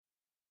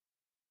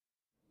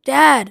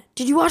Dad,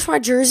 did you wash my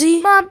jersey?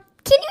 Mom,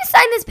 can you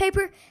sign this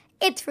paper?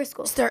 It's for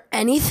school. Is there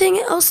anything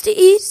else to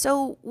eat?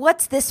 So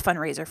what's this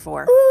fundraiser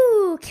for?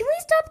 Ooh, can we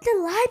stop at the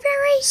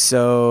library?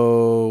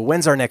 So,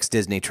 when's our next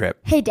Disney trip?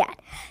 Hey, Dad,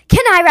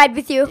 can I ride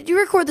with you? Did you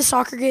record the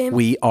soccer game?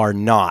 We are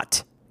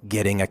not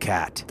getting a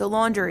cat. The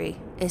laundry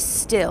is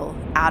still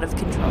out of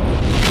control.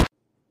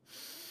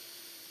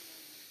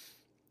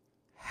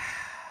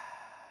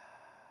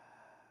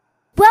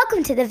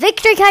 Welcome to the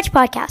Victory Couch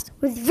Podcast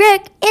with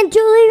Rick and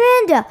Julie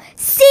Rando,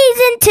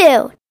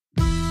 Season 2.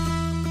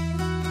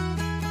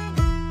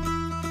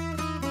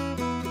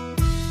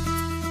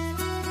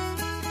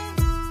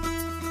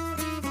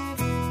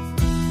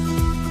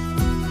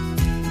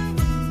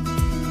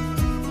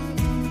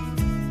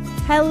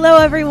 Hello,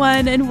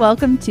 everyone, and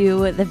welcome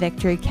to the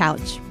Victory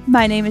Couch.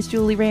 My name is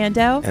Julie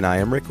Rando. And I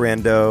am Rick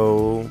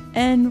Rando.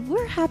 And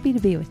we're happy to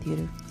be with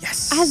you.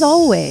 Yes. As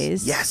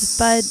always. Yes.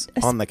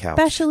 But on the couch.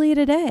 Especially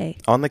today.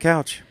 On the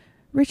couch.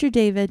 Richard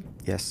David.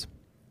 Yes.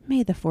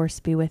 May the force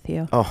be with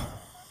you. Oh.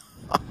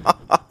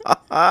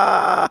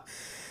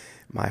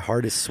 My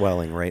heart is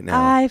swelling right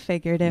now. I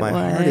figured it would.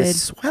 My heart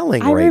is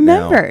swelling I right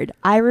now.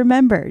 I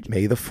remembered.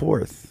 May the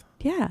 4th.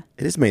 Yeah.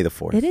 It is May the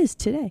 4th. It is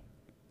today.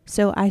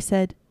 So I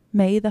said,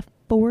 may the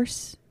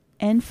force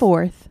and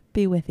fourth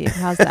be with you.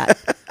 How's that?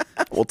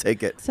 We'll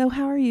take it. So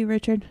how are you,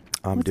 Richard?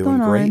 I'm What's doing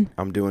going great. on?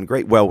 I'm doing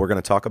great. Well, we're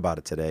going to talk about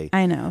it today.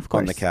 I know, of course.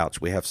 On the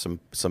couch. We have some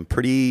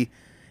pretty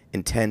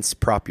intense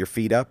prop your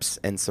feet ups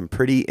and some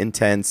pretty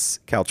intense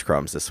couch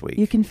crumbs this week.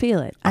 You can feel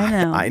it. I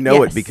know. I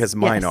know Yes. it because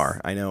mine Yes.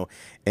 are. I know.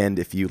 And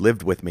if you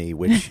lived with me,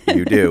 which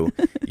you do,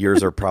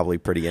 yours are probably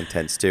pretty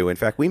intense too. In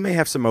fact, we may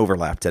have some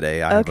overlap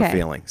today. I have a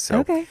feeling. So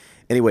Okay.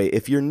 Anyway,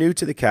 if you're new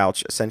to the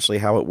couch, essentially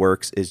how it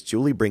works is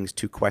Julie brings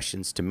 2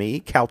 questions to me,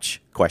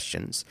 couch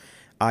questions.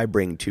 I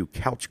bring 2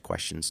 couch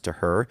questions to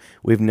her.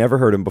 We've never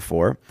heard them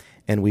before,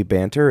 and we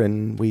banter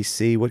and we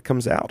see what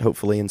comes out,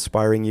 hopefully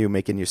inspiring you,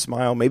 making you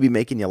smile, maybe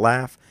making you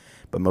laugh,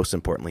 but most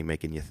importantly,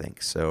 making you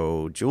think.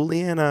 So,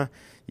 Juliana,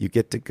 you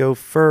get to go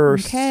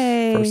first.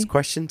 Okay. First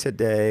question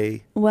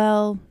today.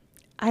 Well,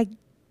 I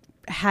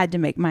had to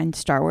make mine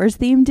Star Wars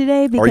themed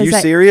today because Are you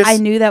serious? I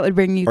knew that would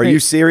bring you. Are you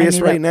serious I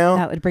knew right that, now?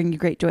 That would bring you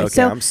great joy. Okay,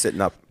 So, I'm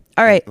sitting up.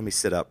 all right. Let me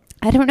sit up.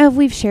 I don't know if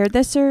we've shared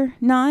this or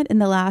not in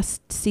the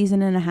last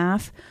season and a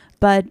half,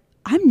 but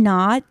I'm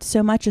not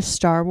so much a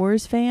Star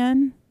Wars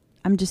fan.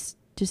 I'm just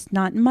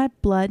not in my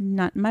blood,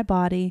 not in my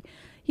body.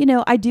 You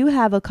know, I do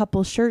have a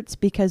couple shirts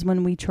because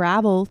when we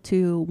travel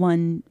to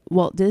one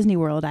Walt Disney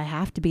World, I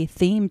have to be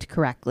themed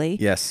correctly.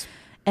 Yes.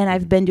 And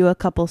I've been to a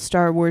couple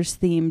Star Wars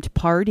themed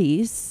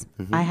parties.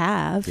 Mm-hmm. I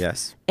have.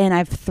 Yes. And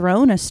I've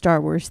thrown a Star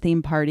Wars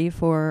themed party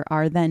for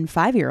our then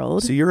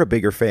 5-year-old. So you're a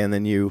bigger fan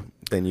than you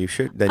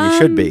should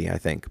be, I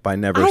think, by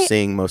never I-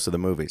 seeing most of the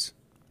movies.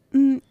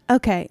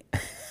 Okay.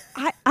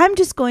 I'm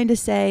just going to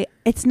say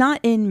it's not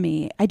in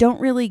me. I don't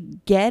really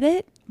get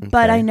it,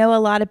 but Okay. I know a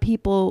lot of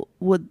people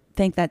would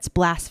think that's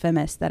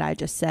blasphemous that I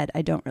just said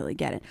I don't really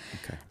get it.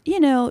 Okay. You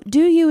know,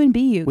 do you and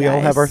be you We guys.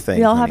 all have our thing.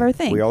 We all have honey. our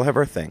thing. We all have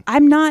our thing.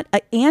 I'm not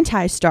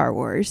anti-Star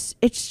Wars.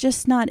 It's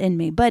just not in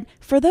me. But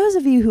for those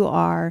of you who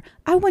are,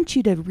 I want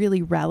you to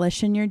really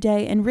relish in your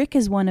day. And Rick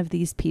is one of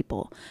these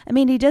people. I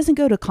mean, he doesn't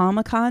go to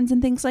Comic-Cons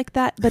and things like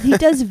that, but he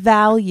does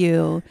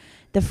value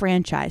the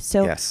franchise.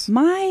 So Yes.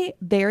 my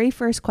very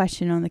first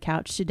question on the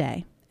couch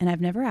today, and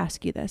I've never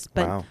asked you this,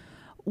 but Wow.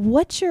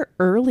 what's your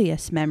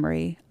earliest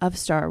memory of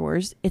Star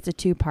Wars? It's a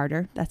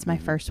 2-parter. That's my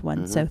first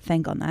one. So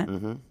think on that.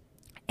 Mm-hmm.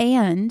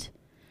 And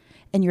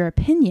in your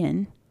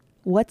opinion,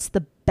 what's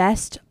the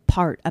best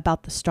part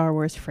about the Star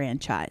Wars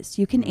franchise?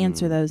 You can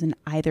answer those in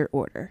either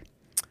order.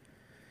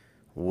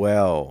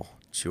 Well,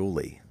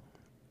 Julie,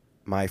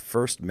 my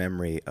first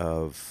memory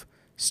of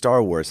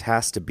Star Wars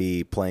has to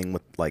be playing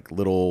with like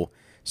little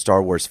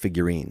Star Wars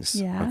figurines.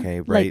 Yeah. Okay,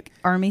 right? Like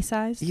army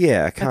size?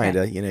 Yeah, kind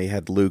of. Okay. You know, you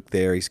had Luke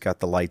there. He's got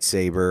the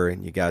lightsaber,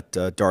 and you got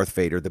Darth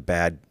Vader, the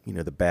bad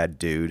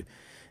dude,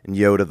 and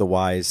Yoda, the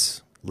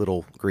wise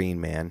little green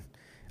man.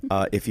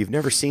 If you've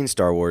never seen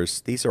Star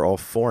Wars, these are all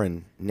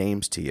foreign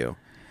names to you,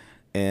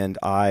 and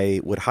I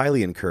would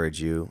highly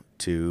encourage you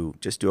to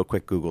just do a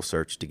quick Google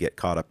search to get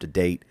caught up to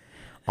date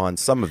on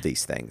some of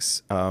these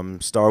things.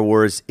 Star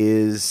Wars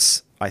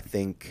is, I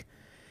think,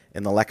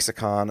 in the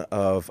lexicon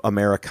of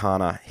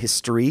Americana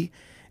history,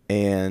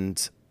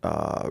 and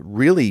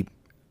really,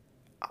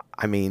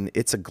 I mean,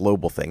 it's a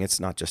global thing. It's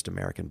not just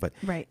American, but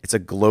Right. it's a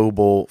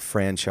global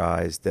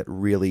franchise that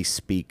really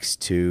speaks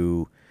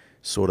to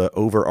sort of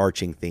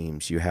overarching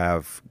themes. You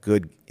have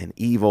good and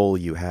evil.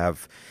 You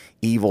have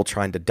evil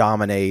trying to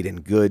dominate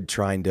and good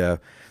trying to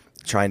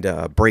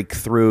break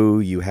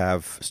through. You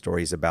have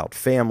stories about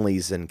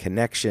families and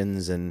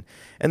connections, and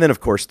then of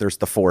course there's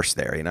the Force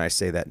there. And I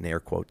say that in air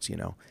quotes.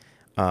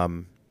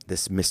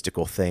 This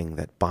mystical thing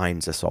that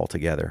binds us all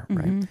together,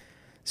 right?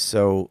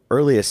 So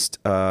earliest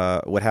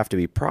would have to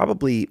be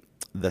probably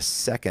the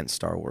second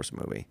Star Wars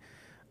movie,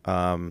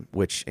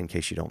 which, in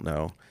case you don't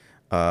know,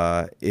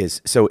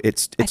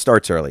 it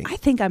starts early. I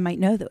think I might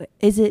know that.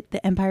 Is it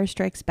The Empire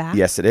Strikes Back?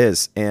 Yes, it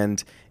is.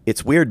 And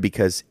it's weird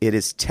because it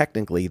is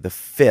technically the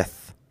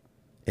 5th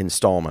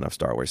installment of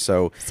Star Wars.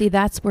 So See,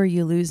 that's where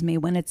you lose me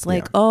when it's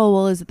like, Yeah. oh,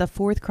 well, is it the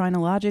fourth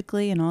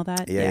chronologically and all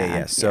that?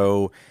 yeah.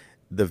 So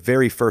the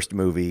very first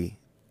movie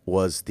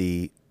was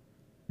deemed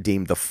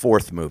the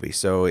fourth movie.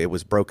 So it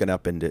was broken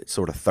up into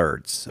sort of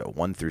thirds. So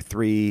 1 through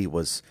 3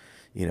 was,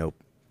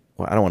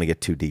 well, I don't want to get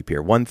too deep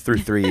here. 1 through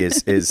 3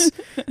 is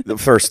the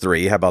first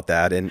 3. How about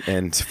that?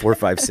 And 4,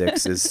 5,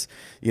 6 is,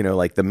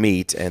 like the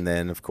meat. And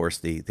then of course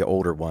the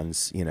older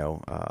ones,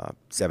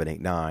 7,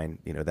 8, 9,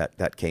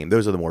 that came.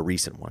 Those are the more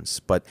recent ones.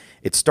 But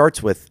it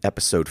starts with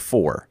episode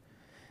 4,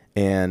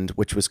 and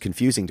which was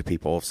confusing to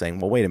people, saying,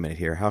 well, wait a minute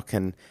here. How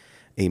can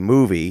a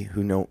movie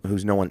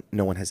who's no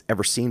one has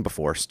ever seen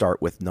before start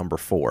with number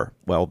 4?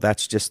 Well,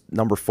 that's just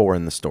number 4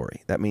 in the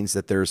story. That means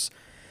that there's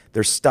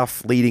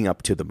stuff leading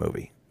up to the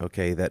movie,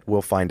 okay, that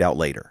we'll find out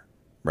later,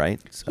 right?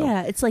 So,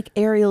 Yeah, it's like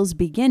Ariel's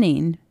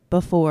beginning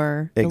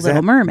before The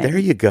Little Mermaid. There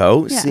you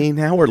go. Yeah. See,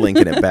 now we're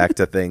linking it back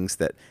to things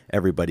that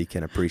everybody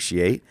can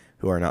appreciate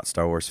who are not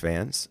Star Wars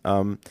fans.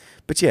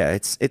 But yeah,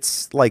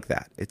 it's like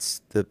that.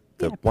 It's the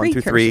 1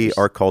 through 3 precursors.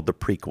 are called the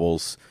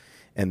prequels.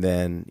 And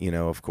then,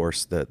 of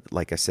course,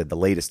 like I said, the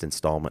latest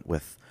installment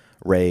with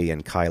Rey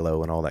and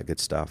Kylo and all that good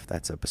stuff.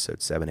 That's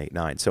episode 7, 8,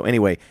 9. So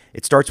anyway,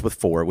 it starts with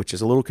 4, which is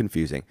a little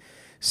confusing.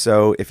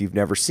 So if you've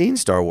never seen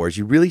Star Wars,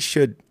 you really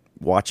should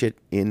watch it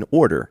in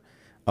order.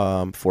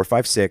 4,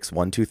 5, 6,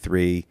 1, 2,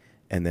 3,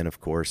 and then, of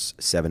course,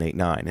 7, 8,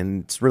 9.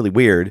 And it's really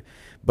weird,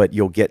 but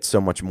you'll get so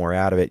much more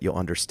out of it. You'll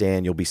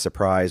understand. You'll be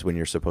surprised when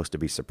you're supposed to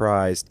be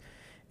surprised.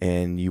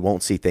 And you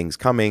won't see things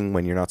coming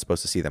when you're not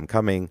supposed to see them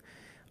coming.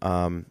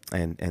 And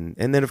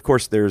then of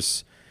course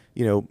there's,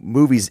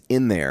 movies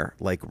in there,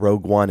 like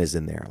Rogue One is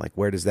in there. Like,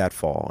 where does that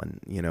fall?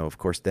 And, of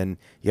course, then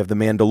you have The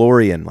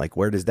Mandalorian, like,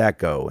 where does that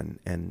go? And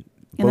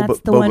that's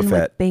the Boba one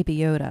Fett. with Baby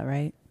Yoda,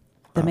 right?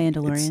 The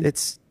Mandalorian.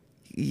 It's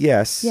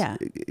yes. Yeah.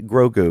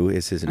 Grogu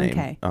is his name.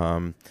 Okay.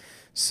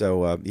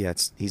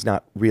 He's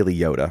not really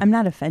Yoda. I'm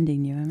not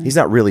offending you. He's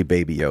not really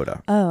Baby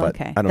Yoda. Oh, but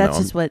okay. I don't That's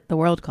know. just what the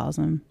world calls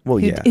him. Well,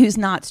 yeah. Who's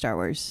not Star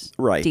Wars.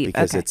 Right, deep.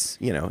 because Okay. it's,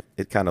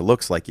 it kind of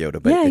looks like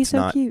Yoda, but Yeah, it's he's so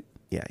not. cute.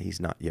 Yeah, he's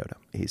not Yoda.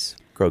 He's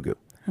Grogu.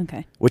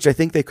 Okay. Which I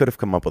think they could have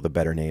come up with a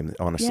better name,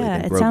 honestly, Yeah,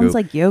 than it Grogu. sounds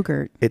like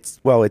yogurt.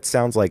 It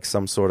sounds like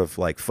some sort of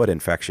like foot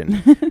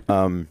infection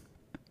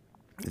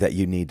that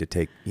you need to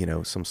take,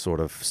 some sort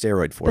of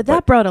steroid for. But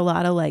that brought a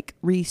lot of like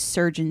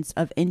resurgence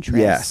of interest,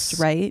 yes,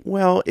 right?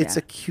 Well, it's Yeah.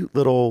 a cute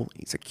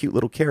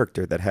little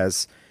character that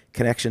has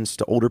connections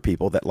to older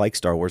people that like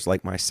Star Wars,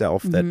 like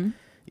myself. Mm-hmm. That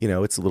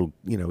it's a little,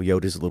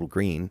 Yoda's a little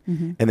green,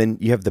 and then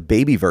you have the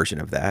baby version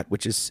of that,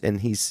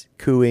 and he's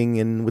cooing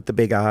and with the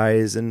big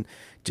eyes and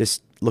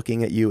just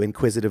looking at you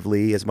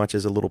inquisitively as much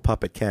as a little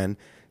puppet can.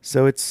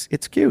 So it's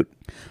cute.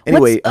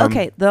 Anyway,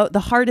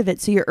 the heart of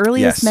it. So your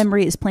earliest yes.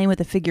 memory is playing with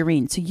a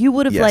figurine. So you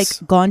would have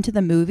Yes. like gone to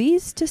the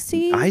movies to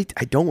see. I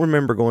don't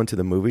remember going to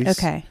the movies.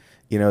 Okay.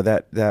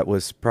 That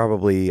was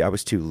probably, I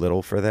was too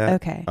little for that.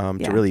 Okay, To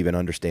yeah. really even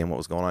understand what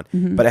was going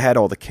on. But it had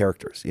all the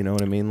characters. You know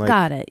what I mean? Like,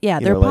 Got it. Yeah,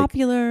 you they're know, like,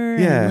 popular.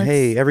 and Yeah. let's-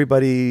 Hey,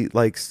 everybody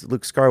likes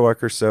Luke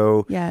Skywalker.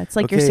 So Yeah, it's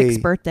like your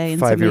 6th birthday and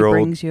somebody 5-year-old,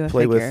 brings you a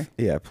play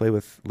figure. play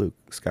with Luke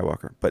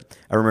Skywalker. But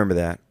I remember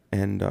that,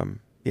 and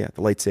the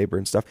lightsaber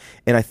and stuff.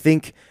 And I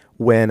think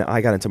when I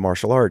got into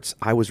martial arts,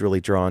 I was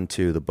really drawn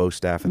to the bow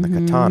staff and the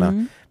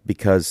katana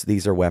because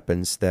these are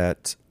weapons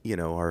that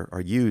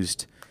are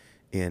used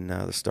in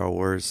the Star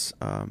Wars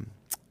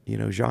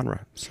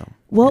genre. So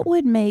What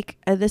would make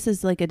this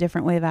is like a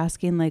different way of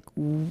asking, like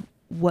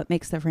what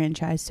makes the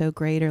franchise so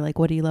great, or like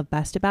what do you love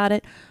best about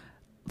it?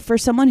 For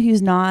someone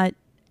who's not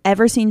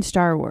ever seen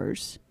Star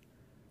Wars,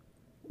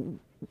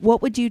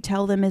 what would you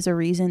tell them is a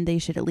reason they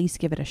should at least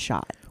give it a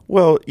shot?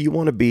 Well, you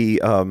want to be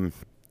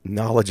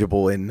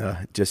knowledgeable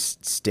in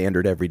just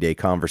standard everyday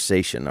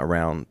conversation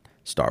around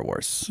Star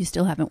Wars. You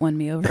still haven't won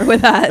me over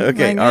with that.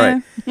 Okay, Like,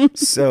 all right.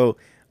 So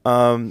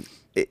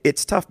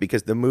it's tough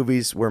because the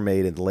movies were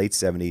made in the late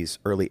 70s,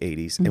 early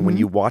 80s. And when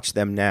you watch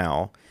them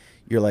now,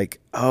 you're like,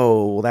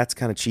 oh, well, that's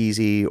kind of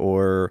cheesy,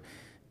 or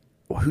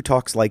who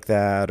talks like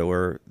that,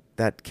 or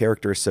that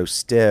character is so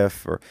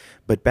stiff.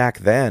 But back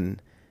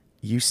then,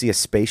 you see a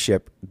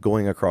spaceship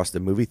going across the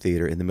movie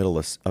theater in the middle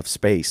of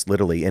space,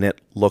 literally, and it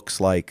looks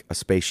like a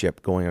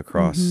spaceship going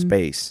across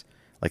space.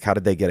 Like, how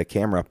did they get a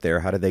camera up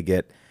there? How did they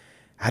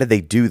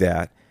do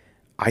that?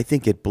 I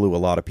think it blew a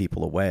lot of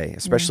people away,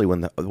 especially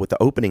with the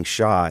opening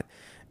shot,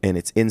 and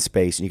it's in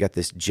space, and you got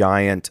this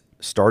giant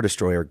Star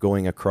Destroyer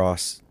going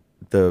across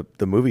the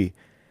movie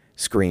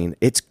screen.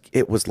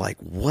 It was like,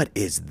 what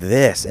is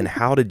this? And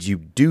how did you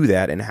do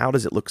that? And how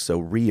does it look so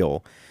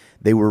real?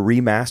 They were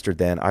remastered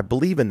then, I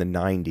believe, in the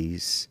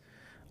 90s,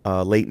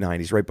 late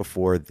 90s, right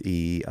before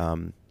the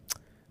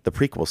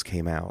prequels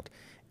came out.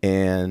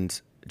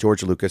 And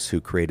George Lucas, who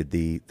created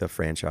the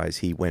franchise,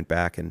 he went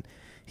back and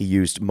he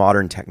used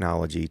modern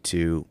technology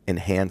to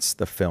enhance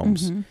the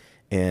films.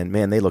 And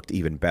man, they looked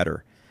even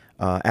better.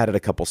 Added a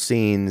couple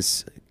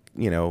scenes,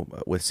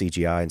 with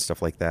CGI and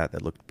stuff like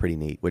that looked pretty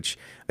neat. Which,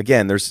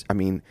 again, there's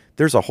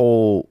a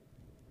whole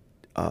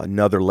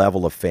another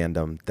level of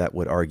fandom that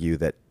would argue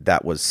that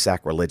that was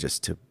sacrilegious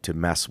to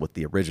mess with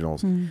the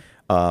originals.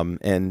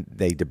 And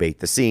they debate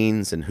the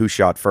scenes and who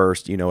shot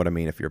first. You know what I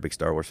mean? If you're a big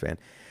Star Wars fan.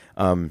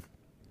 I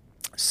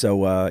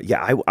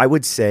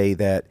would say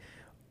that,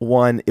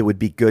 one, it would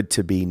be good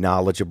to be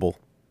knowledgeable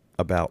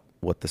about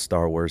what the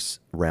Star Wars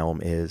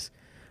realm is.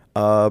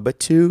 But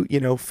two,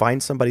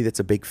 find somebody that's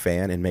a big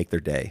fan and make their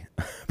day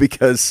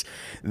because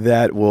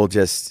that will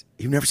just,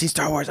 you've never seen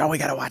Star Wars. Oh, we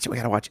got to watch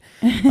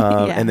it.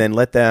 And then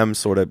let them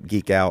sort of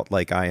geek out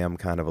like I am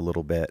kind of a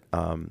little bit.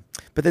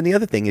 But then the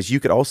other thing is you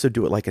could also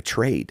do it like a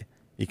trade.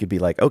 You could be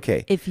like,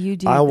 okay, if you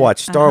do, I'll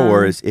watch Star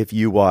Wars if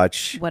you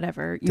watch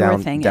whatever your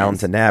thing down is.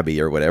 to Nabby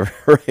or whatever,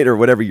 right? Or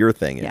whatever your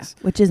thing is.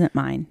 Which isn't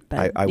mine.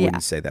 But I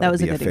wouldn't say that would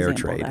be a fair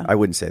example, trade. though. I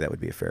wouldn't say that would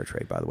be a fair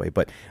trade, by the way.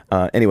 But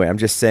anyway, I'm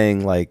just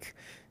saying, like,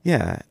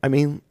 yeah, I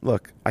mean,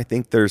 look, I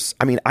think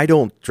I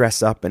don't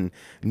dress up and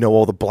know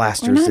all the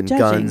blasters and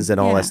guns and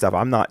all that stuff.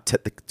 I'm not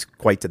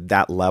quite to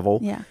that level.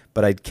 Yeah.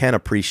 But I can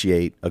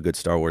appreciate a good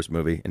Star Wars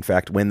movie. In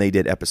fact, when they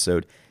did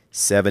episode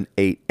 7,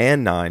 8,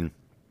 and 9,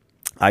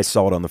 I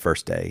saw it on the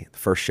first day, the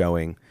first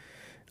showing.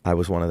 I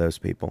was one of those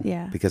people.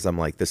 Yeah. Because I'm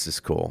like, this is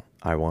cool.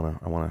 I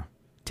wanna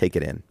take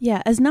it in.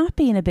 Yeah. As not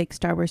being a big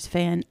Star Wars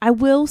fan, I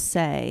will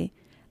say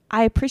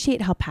I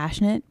appreciate how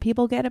passionate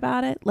people get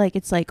about it. Like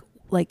it's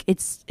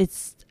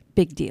it's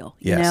big deal,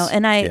 you know?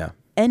 And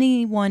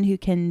anyone who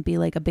can be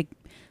like a big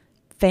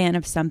fan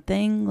of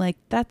something, like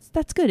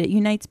that's good. It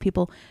unites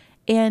people.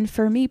 And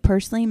for me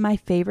personally, my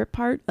favorite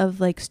part of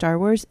like Star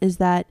Wars is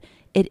that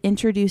it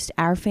introduced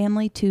our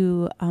family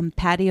to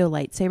patio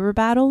lightsaber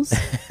battles.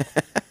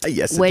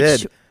 Yes, which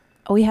it did.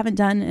 We haven't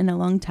done in a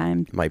long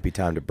time. Might be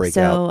time to break out.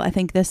 So I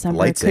think this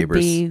summer it could lightsabers.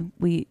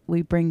 be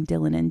we bring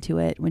Dylan into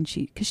it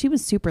because she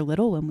was super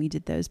little when we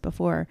did those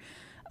before.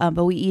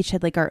 But we each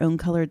had like our own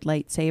colored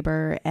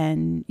lightsaber,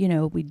 and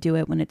we do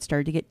it when it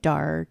started to get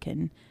dark,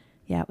 and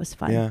it was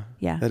fun.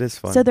 Yeah, that is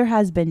fun. So there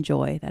has been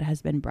joy that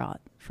has been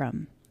brought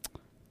from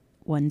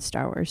one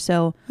Star Wars.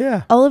 So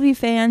all of you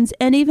fans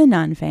and even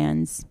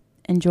non-fans,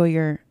 enjoy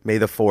your. May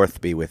the Fourth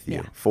be with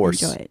you.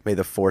 Force. Enjoy it. May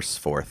the Force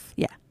Fourth.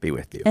 Be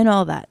with you. And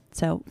all that.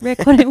 So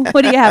Rick, what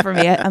do you have for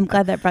me? I'm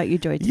glad that brought you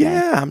joy today.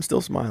 Yeah, I'm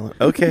still smiling.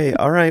 Okay,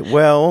 all right.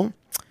 Well.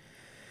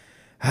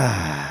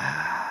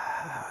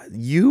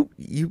 You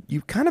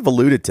kind of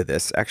alluded to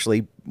this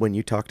actually when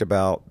you talked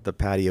about the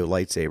patio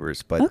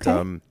lightsabers, but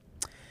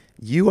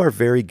you are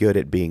very good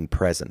at being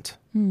present.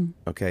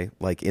 Okay,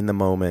 like in the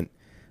moment,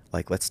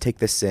 like let's take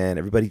this in.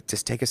 Everybody,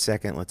 just take a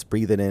second. Let's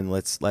breathe it in.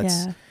 Let's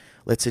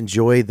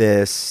enjoy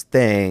this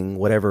thing,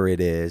 whatever it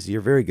is. You're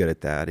very good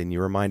at that, and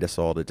you remind us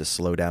all to just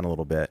slow down a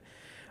little bit.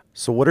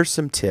 So, what are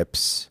some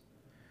tips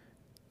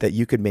that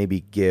you could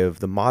maybe give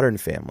the modern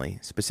family,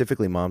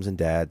 specifically moms and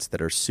dads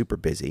that are super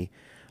busy?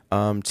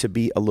 To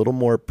be a little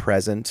more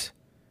present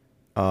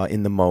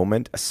in the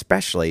moment,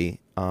 especially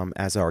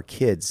as our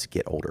kids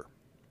get older.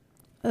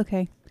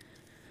 Okay.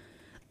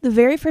 The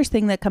very first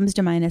thing that comes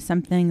to mind is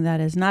something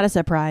that is not a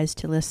surprise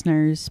to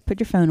listeners.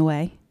 Put your phone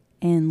away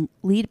and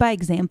lead by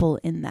example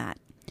in that.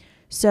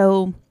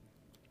 So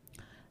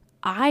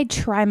I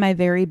try my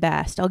very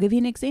best. I'll give you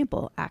an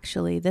example.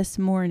 Actually, this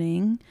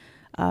morning,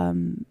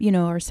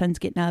 our son's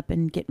getting up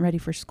and getting ready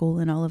for school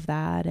and all of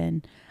that,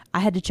 and I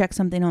had to check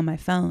something on my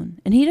phone,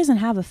 and he doesn't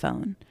have a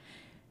phone.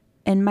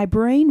 And my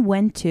brain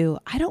went to,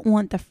 I don't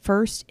want the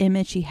first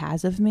image he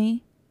has of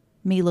me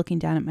looking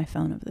down at my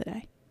phone of the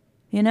day.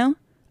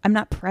 I'm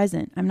not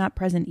present.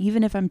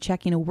 Even if I'm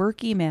checking a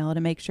work email to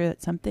make sure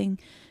that something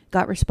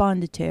got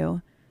responded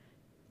to,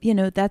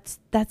 that's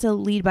a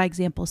lead by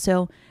example.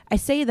 So I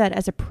say that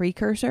as a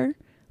precursor,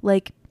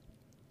 like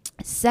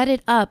set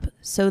it up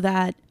so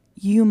that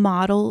you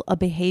model a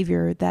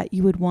behavior that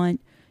you would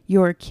want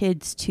your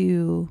kids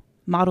to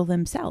model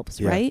themselves,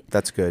 right?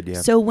 That's good,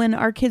 yeah. So when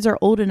our kids are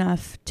old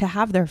enough to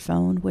have their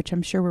phone, which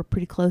I'm sure we're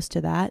pretty close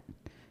to that,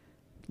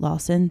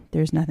 Lawson,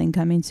 there's nothing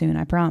coming soon,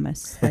 I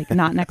promise. Like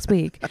not next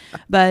week.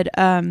 But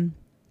I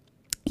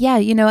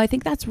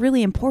think that's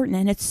really important,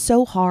 and it's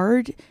so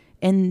hard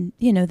in,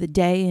 the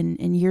day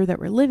and year that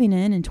we're living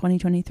in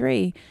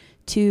 2023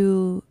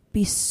 to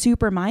be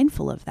super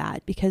mindful of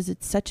that because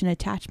it's such an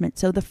attachment.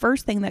 So the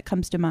first thing that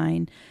comes to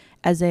mind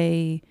as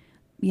a,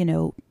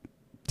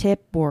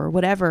 tip or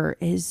whatever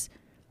is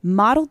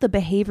model the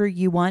behavior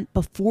you want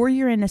before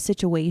you're in a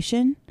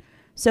situation.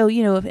 So,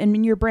 if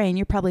in your brain,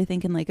 you're probably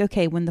thinking like,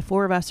 okay, when the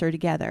four of us are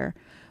together,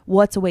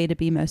 what's a way to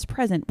be most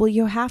present? Well,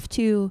 you have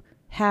to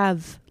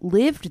have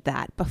lived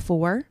that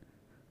before,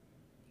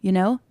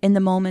 in the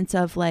moments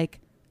of like,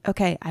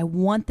 okay, I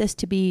want this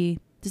to be,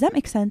 does that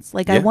make sense?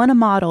 Like I want to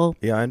model.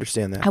 Yeah, I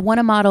understand that. I want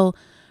to model,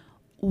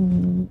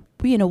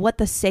 what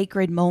the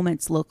sacred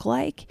moments look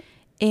like.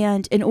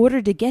 And in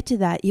order to get to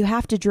that, you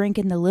have to drink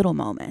in the little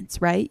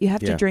moments, right? You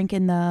have to drink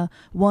in the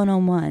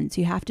one-on-ones.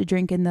 You have to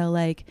drink in the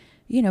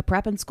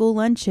prepping school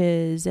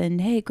lunches and,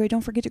 hey, great,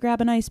 don't forget to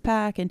grab an ice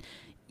pack. And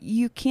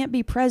you can't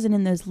be present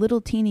in those little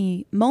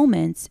teeny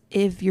moments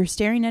if you're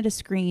staring at a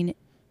screen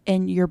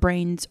and your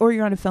brain's, or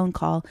you're on a phone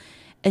call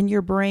and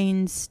your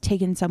brain's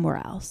taken somewhere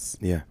else.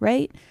 Yeah.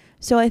 Right?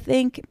 So I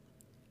think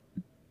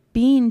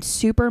being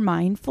super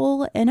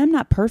mindful, and I'm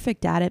not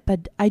perfect at it,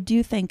 but I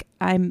do think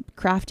I'm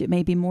crafted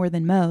maybe more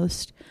than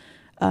most.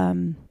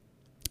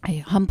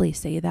 I humbly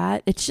say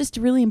that. It's just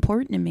really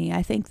important to me.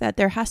 I think that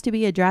there has to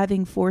be a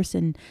driving force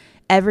in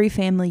every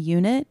family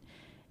unit.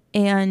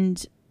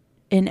 And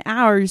in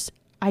ours,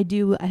 I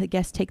do, I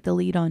guess, take the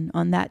lead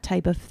on that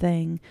type of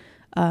thing.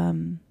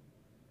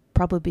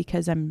 Probably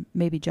because I'm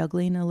maybe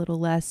juggling a little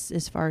less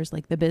as far as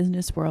like the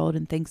business world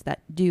and things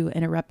that do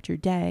interrupt your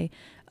day,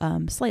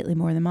 slightly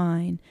more than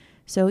mine.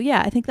 So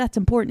yeah, I think that's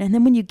important. And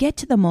then when you get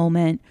to the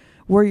moment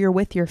where you're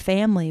with your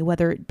family,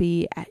 whether it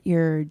be at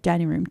your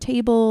dining room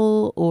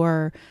table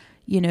or,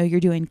 you're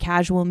doing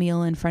casual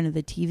meal in front of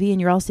the TV and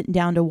you're all sitting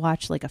down to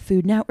watch like a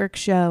Food Network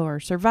show or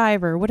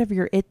Survivor, or whatever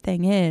your it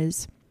thing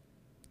is,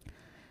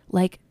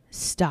 like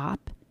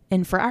stop.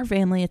 And for our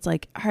family, it's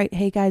like, all right,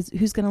 hey guys,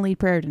 who's going to lead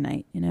prayer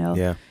tonight?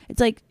 Yeah. It's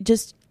like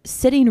just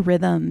setting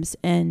rhythms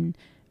and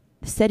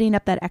setting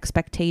up that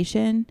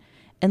expectation.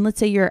 And let's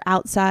say you're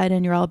outside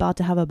and you're all about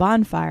to have a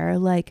bonfire,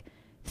 like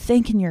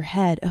think in your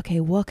head, okay,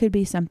 what could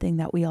be something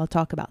that we all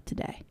talk about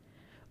today?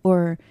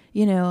 Or,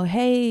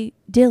 hey,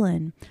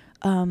 Dylan,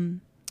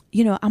 I'm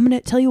going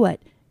to tell you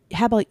what,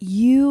 how about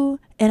you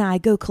and I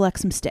go collect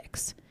some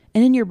sticks?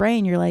 And in your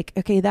brain, you're like,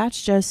 okay,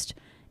 that's just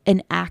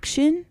an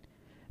action,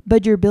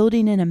 but you're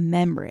building in a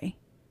memory.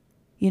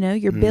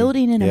 You're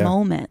building in a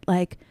moment.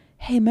 Like,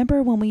 hey,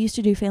 remember when we used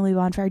to do family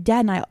bonfire?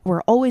 Dad and I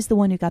were always the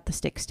one who got the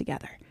sticks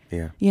together.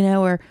 Yeah.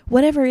 Or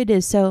whatever it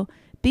is. So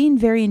being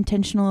very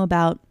intentional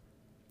about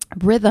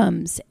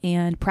rhythms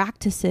and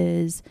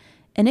practices,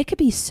 and it could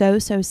be so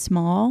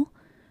small,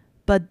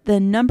 but the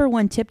number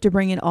one tip to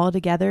bring it all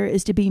together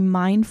is to be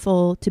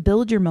mindful to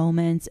build your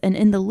moments, and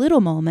in the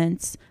little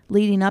moments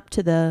leading up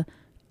to the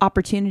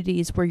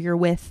opportunities where you're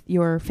with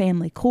your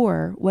family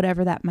core,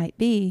 whatever that might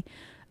be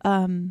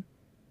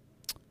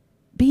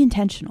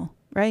intentional,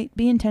 right?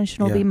 Be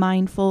intentional, be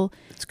mindful,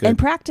 and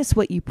practice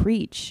what you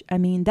preach. I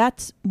mean,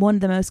 that's one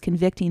of the most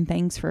convicting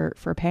things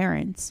for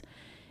parents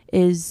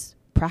is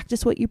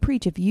practice what you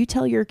preach. If you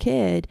tell your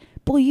kid,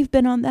 boy, you've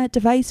been on that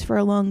device for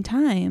a long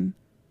time.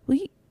 Well,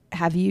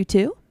 have you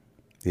too?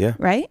 Yeah.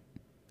 Right?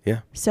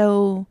 Yeah.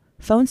 So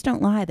phones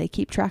don't lie. They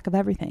keep track of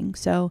everything.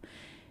 So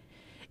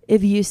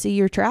if you see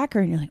your tracker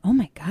and you're like, oh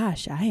my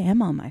gosh, I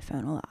am on my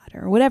phone a lot,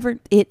 or whatever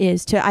it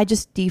is, I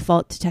just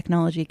default to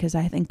technology because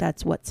I think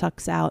that's what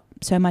sucks out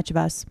so much of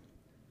us.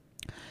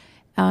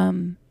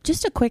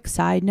 Just a quick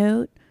side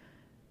note.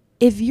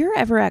 If you're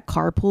ever at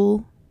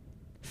carpool,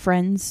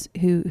 friends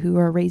who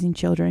are raising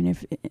children,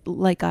 if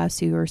like us,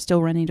 who are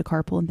still running to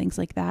carpool and things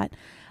like that,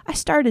 I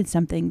started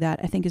something that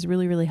I think is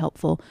really, really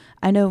helpful.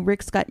 I know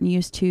Rick's gotten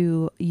used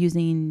to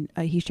using,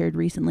 he shared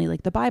recently,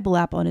 like the Bible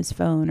app on his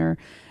phone or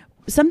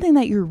something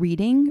that you're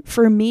reading.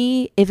 For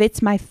me, if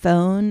it's my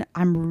phone,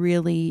 I'm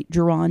really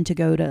drawn to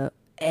go to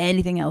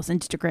anything else,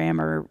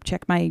 Instagram or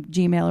check my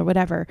Gmail or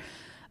whatever.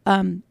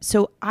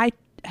 So I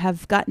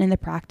have gotten in the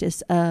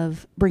practice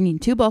of bringing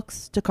 2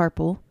 books to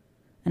carpool,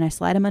 and I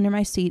slide them under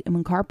my seat. And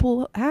when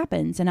carpool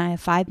happens and I have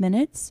 5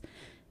 minutes,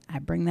 I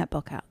bring that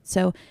book out.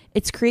 So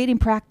it's creating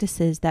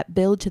practices that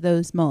build to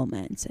those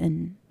moments.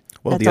 And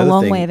that's a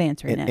long way of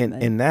answering it.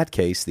 In that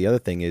case, the other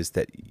thing is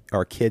that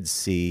our kids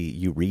see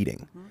you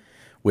reading,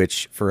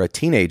 which for a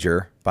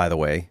teenager, by the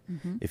way,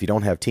 if you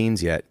don't have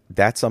teens yet,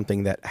 that's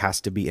something that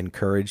has to be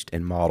encouraged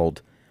and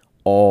modeled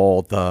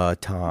all the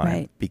time.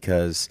 Right.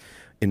 Because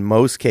in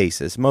most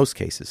cases,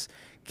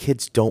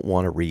 kids don't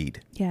want to read.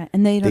 Yeah,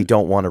 and they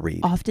don't want to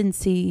read. Often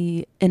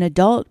see an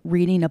adult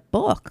reading a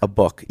book. A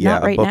book, yeah.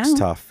 Not right a book's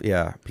now. tough,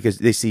 yeah. Because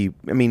they see,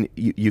 I mean,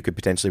 you could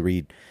potentially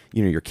read,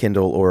 your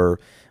Kindle or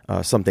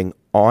something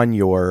on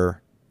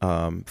your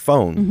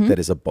phone that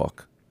is a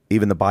book.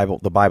 Even the Bible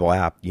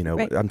app,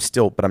 Right. I'm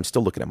still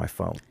looking at my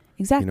phone.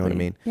 Exactly. You know what I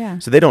mean? Yeah.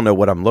 So they don't know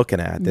what I'm looking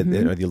at.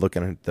 Are you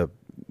looking at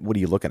what are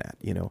you looking at?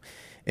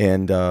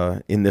 And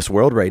in this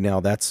world right now,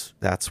 that's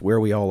where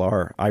we all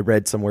are. I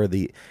read somewhere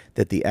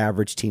that the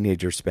average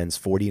teenager spends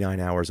 49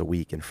 hours a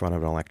week in front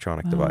of an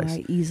electronic device.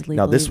 I easily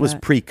now, this believe was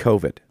that.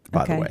 pre-COVID,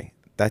 by the Okay. way.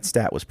 That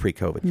stat was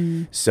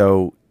pre-COVID.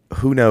 So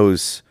who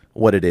knows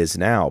what it is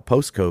now,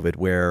 post-COVID,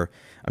 where,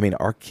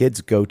 our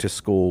kids go to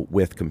school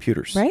with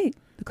computers. Right.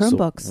 The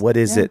Chromebooks. So what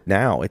is it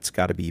now? It's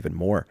got to be even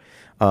more.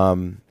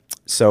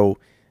 So,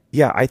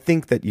 yeah, I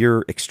think that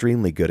you're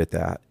extremely good at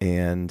that.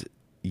 And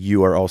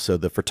you are also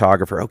the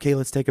photographer. Okay,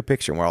 let's take a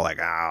picture. And we're all like,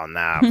 oh,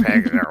 no,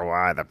 picture.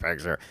 Why the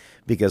picture?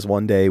 Because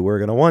one day we're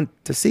going to want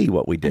to see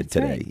what we did That's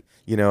today. right.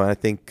 And I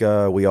think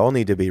we all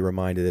need to be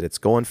reminded that it's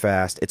going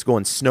fast. It's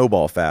going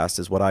snowball fast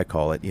is what I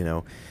call it,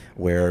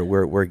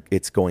 where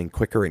it's going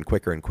quicker and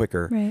quicker and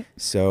quicker. Right.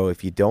 So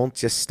if you don't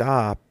just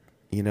stop,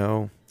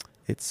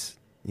 it's,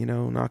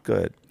 not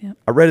good. Yep.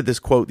 I read this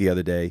quote the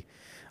other day,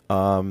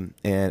 and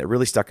it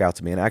really stuck out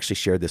to me. And I actually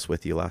shared this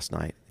with you last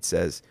night. It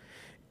says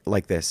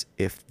like this: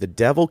 if the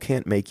devil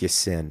can't make you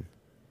sin,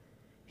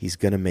 he's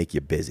going to make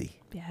you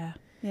busy. Yeah.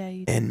 Yeah.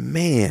 You And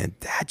man,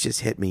 that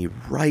just hit me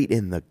right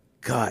in the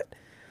gut.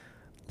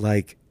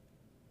 Like,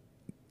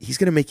 he's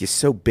going to make you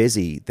so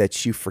busy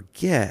that you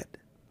forget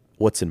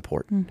what's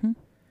important. Mm-hmm.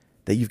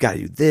 That you've got to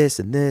do this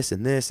and this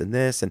and this and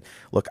this. And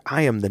look,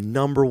 I am the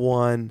number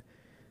one,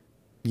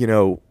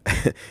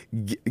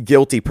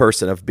 guilty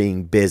person of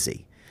being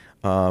busy.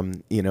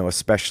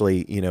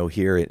 Especially,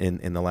 here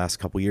in the last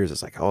couple of years,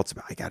 it's like,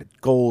 I got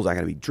goals. I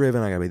got to be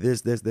driven. I got to be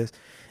this.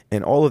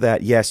 And all of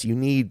that. Yes, you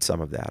need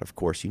some of that. Of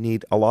course, you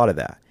need a lot of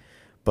that.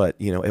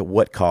 But, at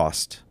what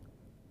cost?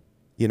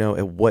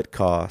 At what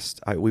cost?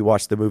 We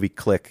watched the movie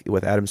Click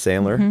with Adam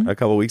Sandler a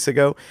couple of weeks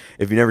ago.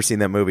 If you've never seen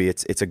that movie,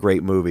 it's a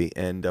great movie.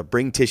 And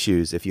bring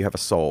tissues if you have a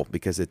soul,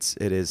 because it's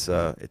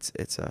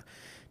a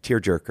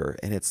tearjerker.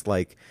 And it's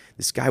like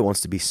this guy wants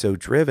to be so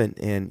driven,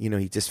 and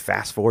he just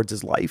fast forwards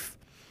his life,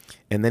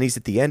 and then he's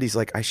at the end. He's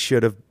like, I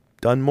should have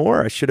done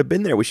more. I should have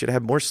been there. We should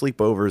have more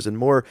sleepovers and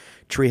more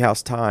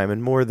treehouse time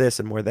and more this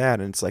and more that.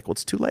 And it's like, well,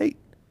 it's too late.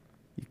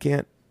 You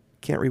can't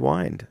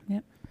rewind.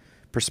 Yep.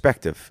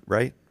 Perspective,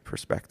 right?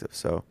 Perspective.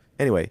 So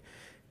anyway,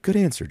 good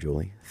answer,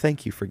 Julie.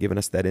 Thank you for giving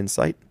us that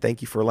insight.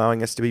 Thank you for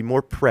allowing us to be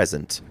more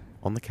present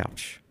on the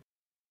couch.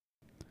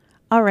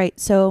 All right.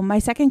 So my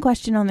second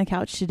question on the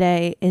couch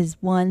today is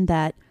one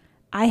that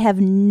I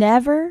have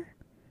never,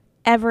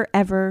 ever,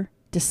 ever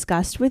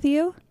discussed with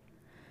you.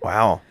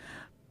 Wow.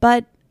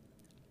 But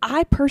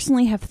I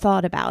personally have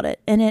thought about it,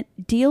 and it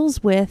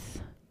deals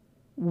with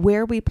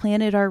where we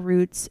planted our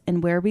roots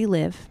and where we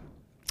live.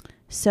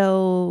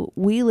 So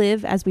we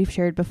live, as we've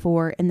shared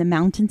before, in the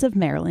mountains of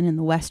Maryland, in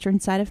the western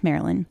side of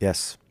Maryland.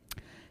 Yes.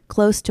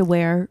 Close to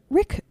where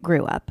Rick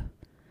grew up.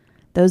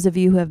 Those of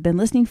you who have been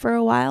listening for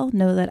a while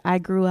know that I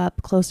grew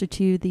up closer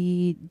to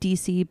the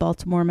DC,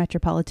 Baltimore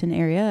metropolitan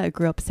area. I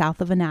grew up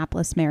south of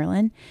Annapolis,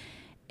 Maryland,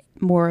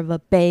 more of a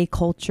Bay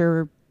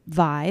culture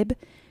vibe.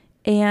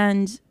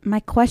 And my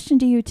question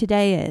to you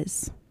today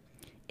is,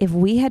 if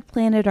we had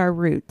planted our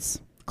roots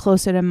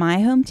closer to my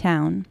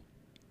hometown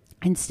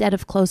instead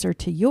of closer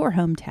to your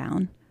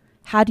hometown,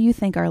 how do you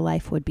think our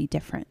life would be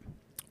different?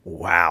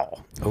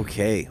 Wow.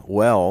 Okay.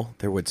 Well,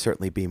 there would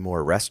certainly be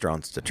more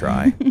restaurants to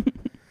try.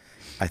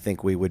 I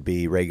think we would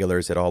be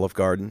regulars at Olive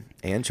Garden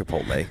and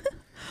Chipotle.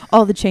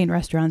 All the chain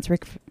restaurants,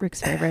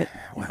 Rick's favorite.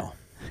 Well,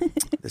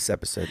 this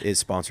episode is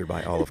sponsored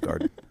by Olive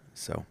Garden.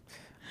 So,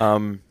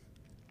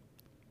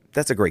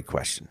 that's a great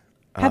question.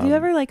 Have you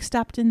ever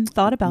stopped and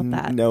thought about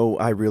that? No,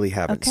 I really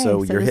haven't. Okay,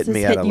 so you're this hitting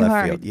is me out of hitting you left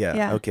hard. field.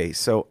 Yeah. Okay.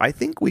 So I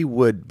think we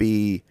would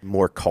be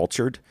more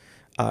cultured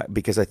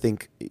because I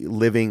think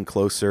living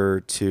closer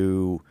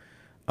to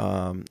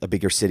a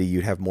bigger city,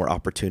 you'd have more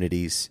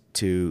opportunities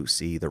to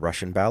see the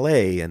Russian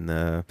ballet and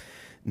the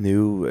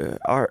new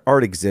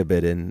art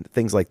exhibit and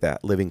things like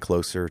that. Living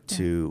closer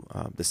to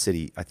the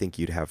city, I think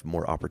you'd have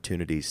more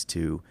opportunities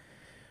to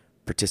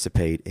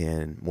participate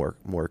in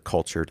more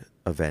cultured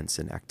events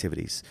and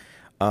activities.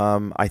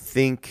 I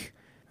think,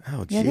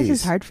 Yeah, this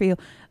is hard for you.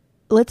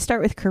 Let's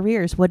start with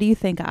careers. What do you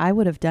think I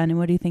would have done, and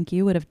what do you think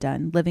you would have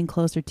done living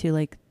closer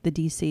to the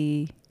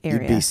DC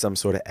area? You'd be some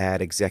sort of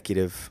ad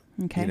executive,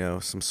 okay.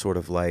 Some sort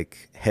of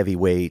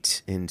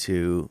heavyweight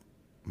into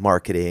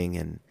marketing.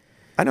 And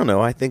I don't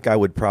know, I think I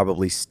would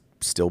probably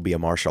still be a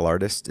martial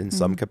artist in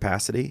some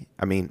capacity.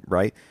 I mean,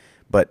 right?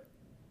 But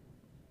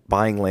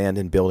buying land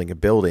and building a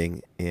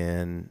building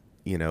in,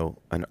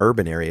 an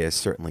urban area is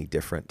certainly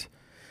different.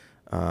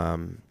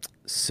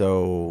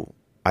 So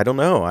I don't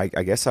know. I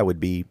guess I would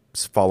be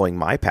following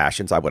my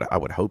passions. I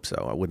would hope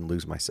so. I wouldn't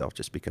lose myself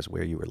just because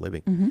where you were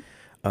living.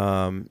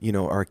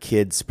 Our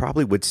kids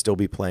probably would still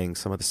be playing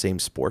some of the same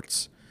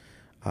sports.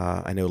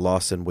 I know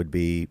Lawson would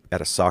be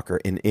at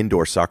an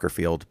indoor soccer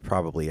field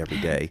probably every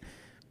day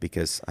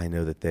because I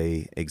know that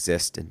they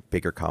exist in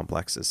bigger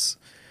complexes.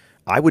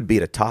 I would be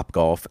at a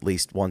Topgolf at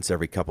least once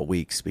every couple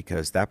weeks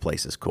because that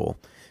place is cool.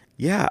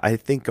 Yeah, I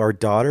think our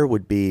daughter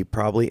would be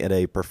probably at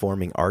a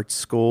performing arts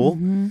school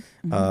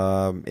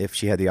if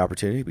she had the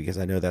opportunity, because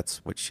I know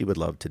that's what she would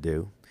love to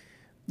do.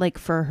 Like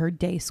for her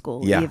day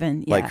school, Yeah,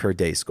 even. like her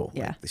day school.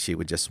 Yeah. Like she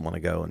would just want to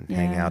go and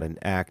hang out and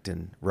act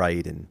and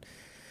write and,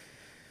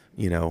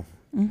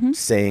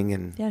 sing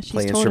and she's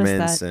play told us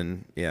instruments. that.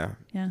 And Yeah.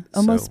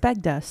 Almost So-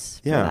 begged us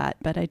for that,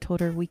 but I told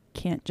her we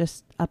can't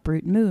just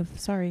uproot and move.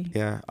 Sorry.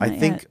 Yeah, I Not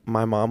think yet.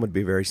 my mom would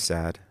be very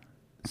sad.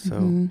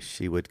 So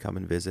she would come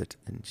and visit,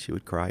 and she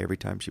would cry every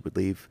time she would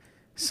leave,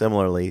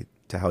 similarly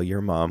to how your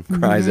mom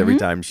cries every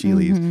time she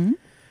leaves.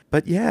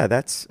 But yeah,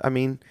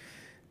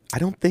 I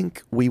don't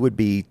think we would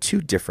be too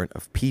different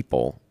of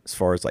people as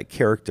far as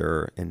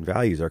character and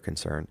values are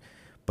concerned.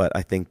 But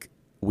I think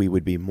we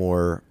would be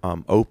more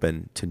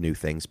open to new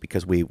things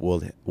because we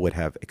would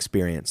have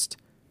experienced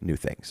new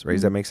things. Right?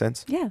 Does that make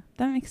sense? Yeah,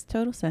 that makes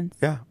total sense.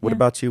 Yeah. What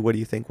about you? What do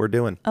you think we're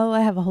doing? Oh,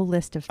 I have a whole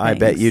list of things. I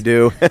bet you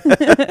do.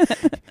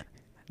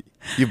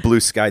 You blue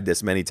skied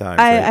this many times.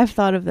 Right? I've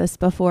thought of this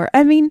before.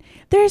 I mean,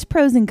 there's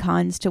pros and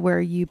cons to where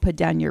you put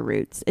down your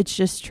roots. It's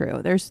just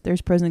true. There's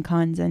pros and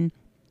cons. And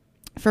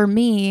for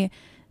me,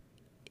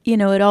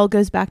 it all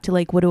goes back to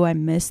what do I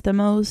miss the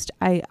most?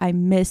 I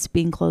miss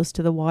being close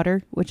to the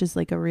water, which is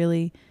a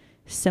really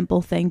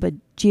simple thing. But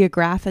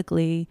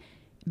geographically,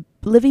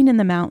 living in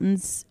the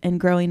mountains and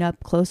growing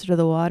up closer to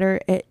the water,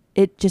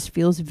 it just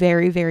feels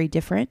very, very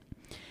different.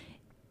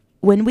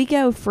 when we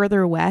go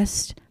further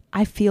west,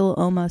 I feel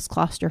almost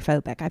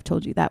claustrophobic. I've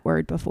told you that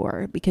word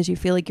before, because you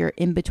feel like you're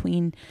in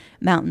between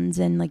mountains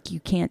and like you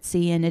can't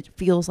see, and it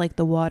feels like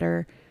the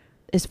water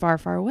is far,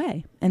 far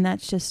away. And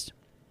that's just,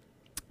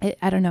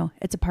 I don't know.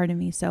 It's a part of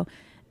me. So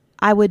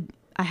I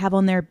have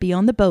on there, be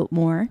on the boat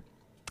more.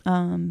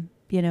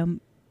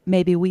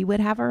 Maybe we would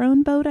have our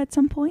own boat at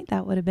some point.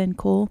 That would have been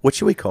cool. What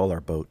should we call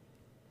our boat?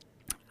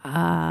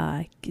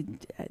 The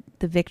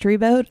Victory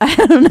Boat? I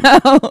don't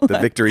know. The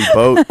Victory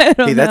Boat.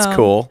 Hey, that's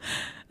cool.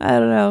 I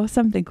don't know.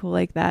 Something cool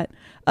like that.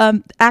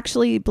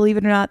 Actually, believe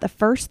it or not, the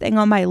first thing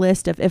on my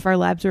list of if our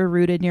lives were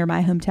rooted near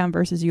my hometown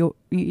versus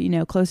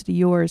close to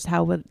yours,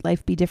 how would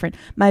life be different?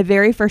 My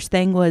very first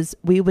thing was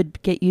we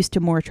would get used to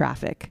more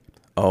traffic.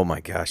 Oh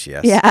my gosh,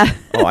 yes. Yeah.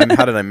 How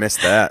did I miss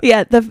that?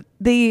 Yeah.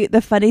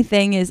 The funny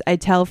thing is, I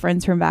tell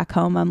friends from back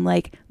home, I'm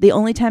like, the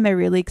only time I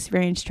really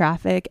experienced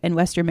traffic in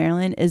Western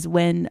Maryland is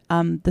when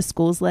the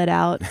schools let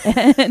out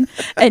and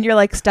you're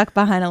like stuck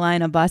behind a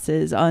line of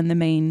buses on the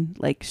main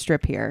like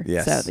strip here.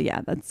 Yes. So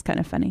yeah, that's kind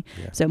of funny.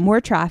 Yeah. So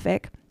more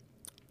traffic.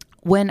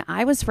 When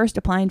I was first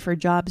applying for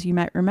jobs, you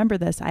might remember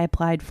this, I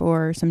applied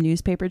for some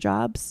newspaper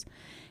jobs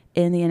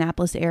in the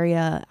Annapolis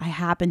area. I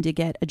happened to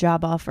get a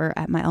job offer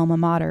at my alma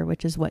mater,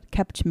 which is what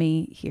kept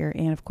me here.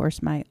 And of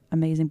course, my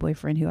amazing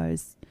boyfriend, who I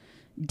was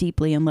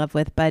deeply in love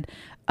with, but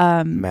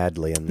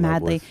madly in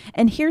love with.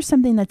 And here's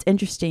something that's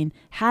interesting.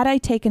 Had I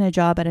taken a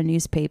job at a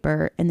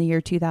newspaper in the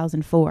year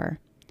 2004,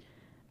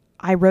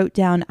 I wrote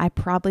down I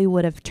probably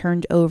would have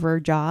turned over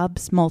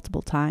jobs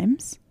multiple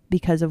times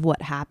because of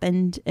what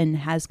happened and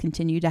has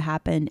continued to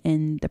happen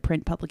in the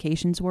print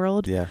publications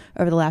world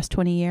over the last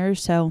 20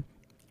 years. So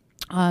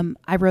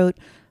I wrote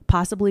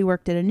possibly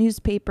worked at a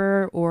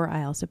newspaper, or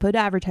I also put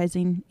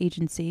advertising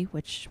agency,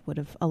 which would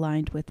have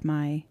aligned with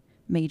my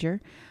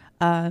major.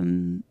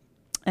 And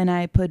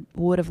I put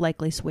would have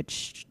likely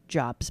switched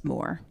jobs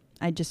more.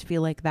 I just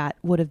feel like that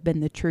would have been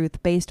the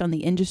truth based on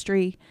the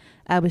industry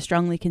I was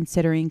strongly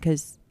considering,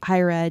 because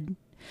higher ed,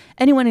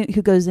 anyone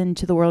who goes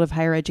into the world of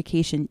higher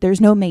education,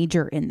 there's no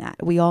major in that.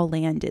 We all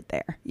landed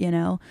there,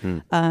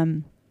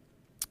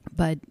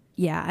 But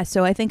yeah,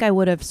 so I think I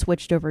would have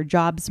switched over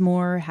jobs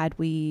more had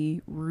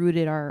we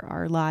rooted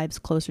our lives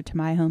closer to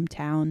my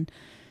hometown,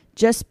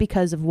 just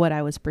because of what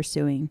I was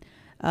pursuing.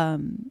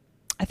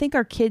 I think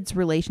our kids'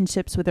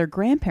 relationships with their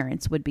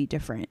grandparents would be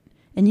different.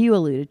 And you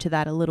alluded to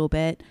that a little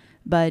bit,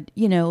 but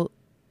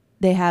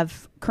they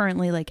have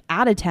currently like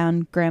out of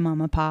town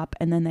grandmama pop,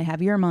 and then they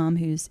have your mom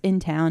who's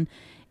in town.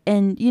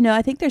 And,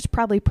 I think there's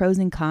probably pros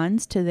and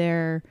cons to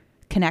their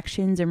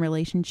connections and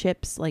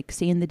relationships, like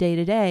seeing the day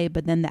to day,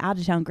 but then the out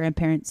of town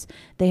grandparents,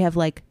 they have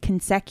like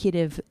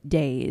consecutive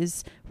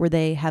days where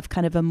they have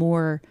kind of a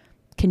more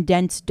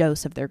condensed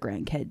dose of their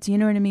grandkids. You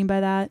know what I mean by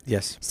that?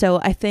 Yes. So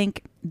I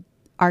think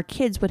our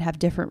kids would have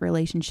different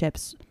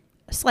relationships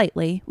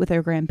slightly with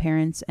their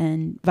grandparents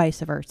and vice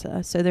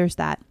versa. So there's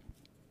that.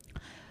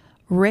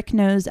 Rick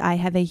knows I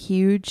have a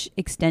huge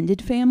extended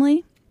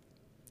family.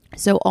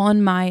 So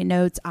on my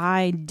notes,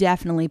 I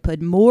definitely put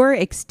more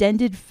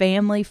extended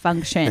family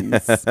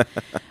functions.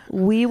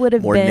 We would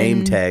have more been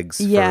name tags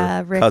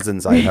for Rick.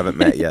 Cousins I haven't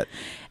met yet.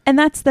 And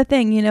that's the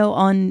thing,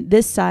 on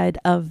this side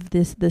of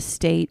this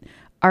state,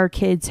 our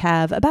kids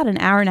have about an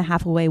hour and a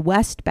half away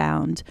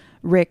westbound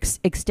Rick's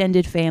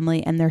extended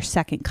family and their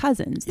second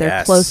cousins,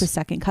 their closest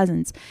second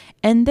cousins.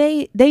 And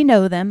they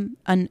know them,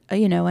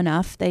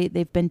 enough.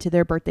 They've been to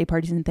their birthday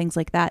parties and things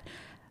like that.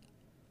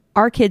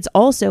 Our kids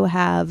also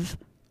have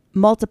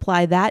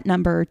multiply that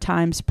number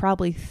times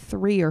probably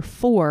 3 or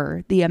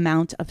 4 the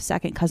amount of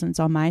second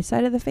cousins on my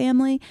side of the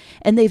family,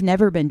 and they've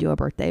never been to a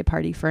birthday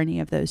party for any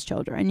of those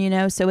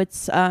children, so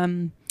it's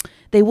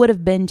they would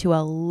have been to a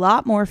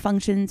lot more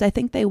functions. I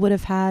think they would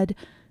have had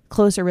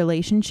closer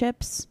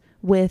relationships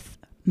with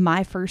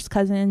my first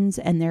cousins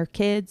and their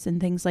kids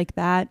and things like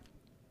that.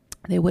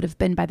 They would have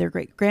been by their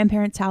great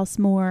grandparents' house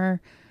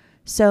more,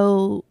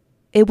 so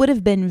it would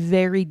have been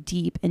very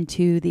deep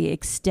into the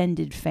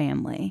extended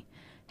family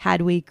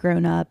had we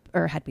grown up,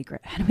 or had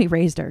we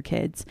raised our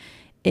kids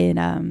in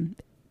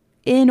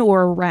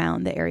or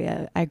around the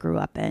area I grew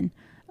up in.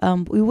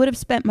 We would have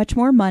spent much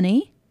more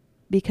money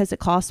because it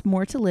costs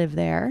more to live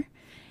there.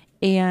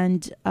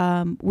 And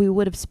we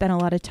would have spent a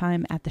lot of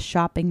time at the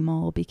shopping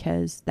mall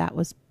because that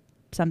was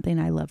something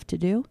I loved to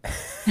do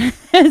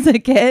as a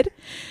kid.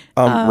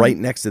 Right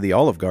next to the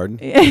Olive Garden.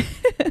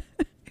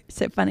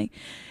 So funny.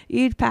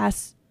 You'd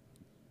pass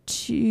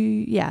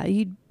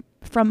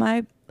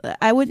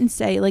I wouldn't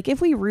say, like,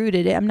 if we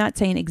rooted it, I'm not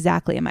saying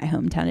exactly in my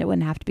hometown, it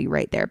wouldn't have to be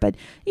right there, but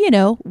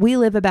we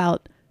live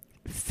about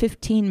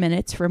 15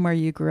 minutes from where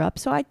you grew up.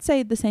 So I'd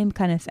say the same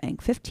kind of thing,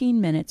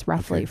 15 minutes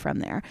roughly from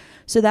there.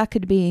 So that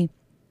could be,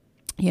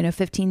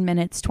 15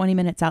 minutes, 20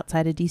 minutes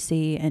outside of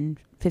DC and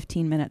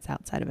 15 minutes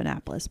outside of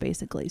Annapolis,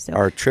 basically. So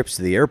our trips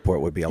to the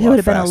airport would be a lot faster. It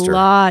would have been a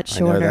lot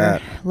shorter. I know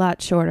that. A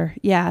lot shorter.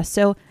 Yeah.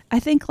 So I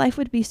think life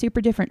would be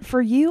super different.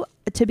 For you,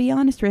 to be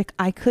honest, Rick,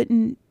 I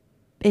couldn't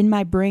in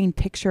my brain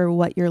picture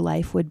what your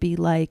life would be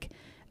like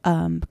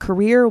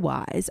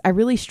career-wise. I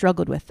really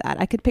struggled with that.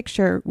 I could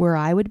picture where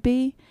I would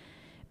be,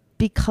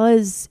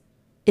 because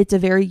it's a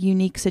very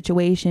unique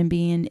situation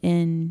being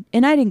in,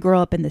 and I didn't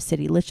grow up in the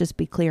city. Let's just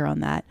be clear on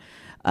that.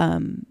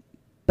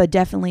 But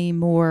definitely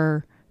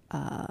more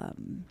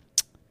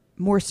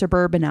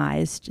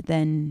suburbanized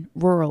than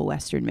rural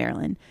Western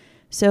Maryland.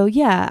 So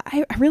yeah,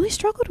 I really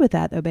struggled with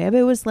that though, babe.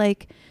 It was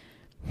like,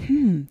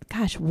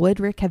 gosh,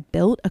 would Rick have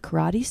built a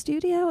karate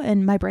studio?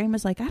 And my brain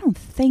was like, I don't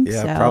think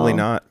so. Yeah, probably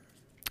not.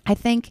 I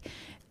think,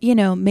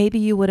 maybe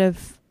you would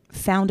have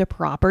found a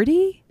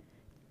property,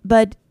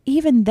 but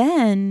even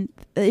then,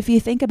 if you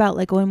think about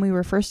like when we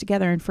were first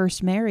together and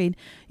first married,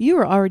 you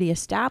were already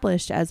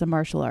established as a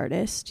martial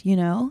artist,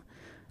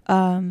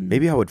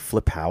 Maybe I would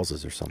flip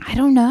houses or something. I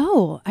don't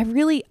know. I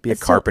really Be a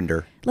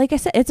carpenter. Like I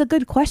said, it's a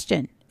good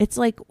question. It's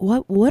like,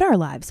 what would our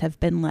lives have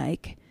been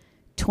like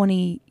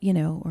 20,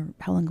 or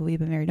how long have we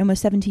been married?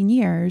 Almost 17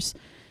 years.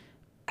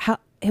 How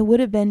it would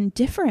have been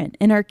different,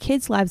 and our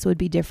kids' lives would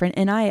be different.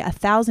 And I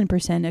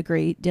 1,000%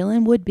 agree.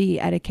 Dylan would be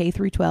at a K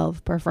through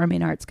 12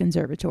 performing arts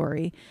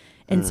conservatory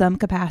in some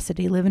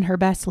capacity, living her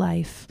best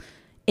life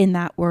in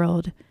that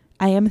world.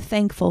 I am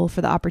thankful for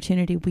the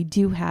opportunity we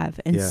do have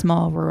in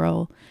small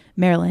rural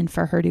Maryland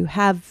for her to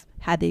have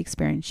had the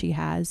experience she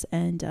has,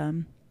 and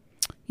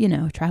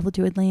traveled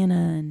to Atlanta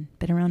and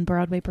been around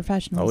Broadway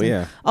professionals. Oh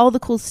yeah, all the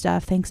cool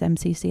stuff. Thanks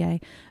MCCA.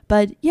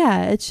 But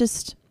yeah,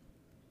 it's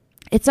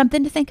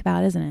something to think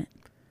about, isn't it?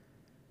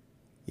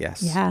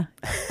 Yes. Yeah.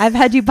 I've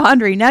had you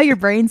pondering. Now your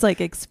brain's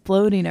like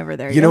exploding over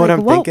there. You know what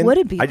I'm thinking? What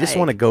would it be? I just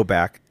want to go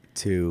back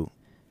to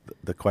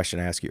the question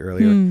I asked you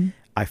earlier.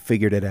 I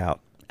figured it out.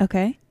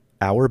 Okay.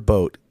 Our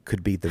boat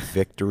could be the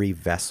victory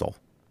vessel.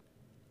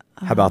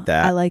 How about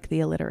that? I like the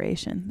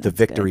alliteration. The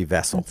victory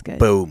vessel. That's good.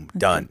 Boom.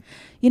 Done.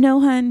 Good.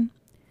 Hun,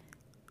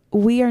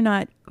 we are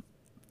not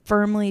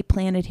firmly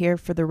planted here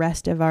for the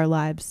rest of our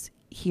lives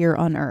here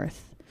on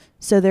Earth.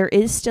 So there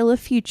is still a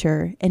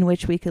future in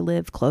which we could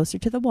live closer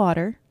to the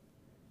water.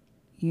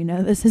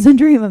 This is a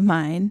dream of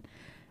mine.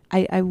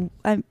 I've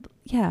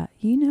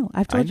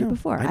told you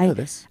before. I know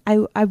this.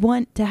 I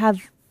want to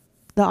have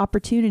the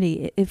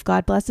opportunity, if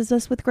God blesses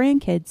us with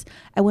grandkids,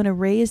 I want to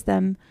raise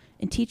them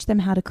and teach them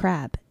how to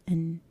crab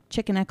and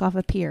chicken neck off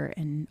a pier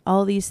and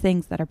all these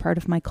things that are part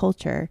of my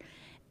culture.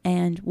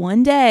 And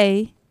one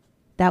day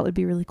that would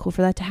be really cool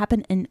for that to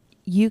happen. And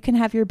you can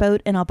have your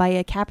boat and I'll buy you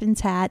a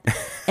captain's hat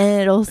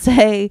and it'll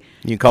say,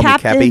 you can call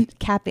Captain, me Cappy.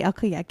 Cappy. I'll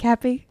call you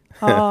Cappy.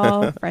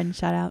 Oh, friend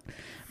shout out.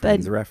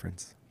 Friend's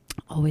reference.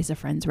 Always a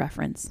friend's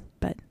reference.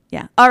 But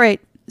yeah. All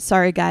right.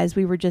 Sorry, guys.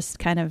 We were just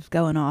kind of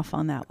going off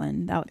on that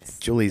one.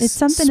 Julie's it's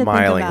something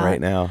smiling to think about.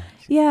 right now.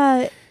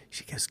 Yeah.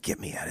 She goes, get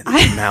me out of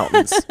these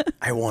mountains.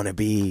 I want to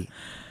be.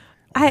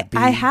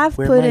 I have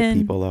where put my in.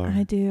 people are.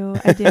 I do.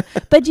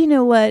 But you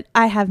know what?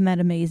 I have met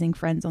amazing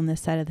friends on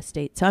this side of the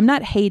state, so I'm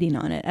not hating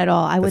on it at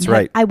all. That's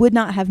right. I would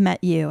not have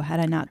met you had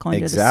I not gone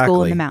to the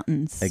school in the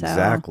mountains. So.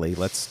 Exactly.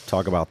 Let's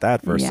talk about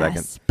that for a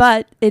second.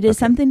 But it is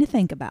something to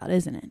think about,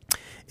 isn't it?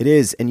 It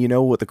is. And you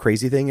know what the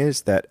crazy thing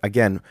is? That,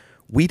 again,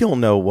 we don't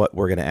know what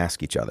we're going to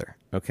ask each other.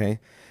 Okay.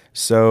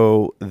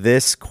 So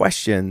this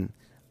question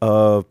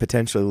of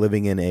potentially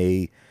living in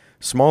a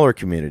smaller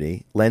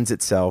community lends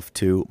itself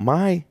to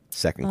my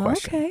second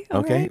question.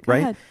 Okay.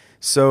 Right.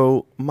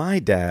 So my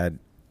dad,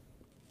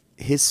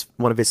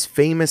 one of his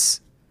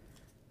famous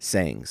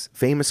sayings,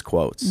 famous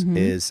quotes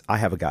is, I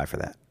have a guy for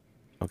that.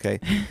 Okay.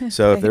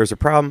 So if there's a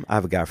problem, I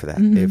have a guy for that.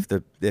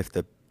 If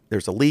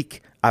there's a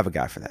leak, I have a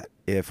guy for that.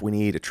 If we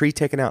need a tree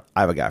taken out,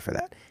 I have a guy for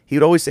that. He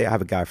would always say, I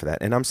have a guy for that.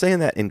 And I'm saying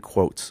that in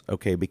quotes,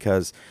 okay,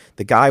 because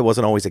the guy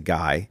wasn't always a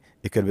guy.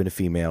 It could have been a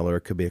female, or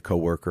it could be a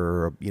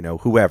coworker, or,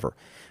 whoever.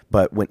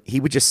 But when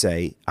he would just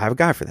say, I have a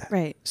guy for that.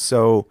 Right.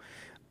 So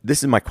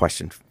this is my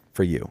question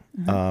for you,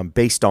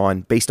 based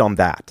on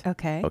that.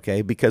 Okay.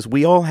 Okay. Because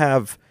we all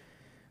have,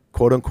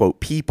 quote unquote,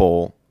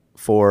 people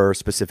for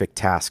specific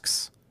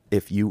tasks.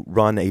 If you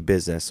run a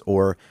business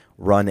or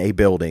run a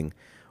building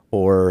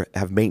or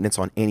have maintenance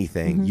on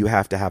anything, you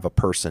have to have a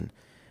person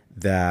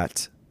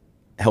that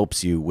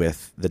helps you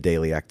with the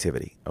daily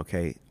activity.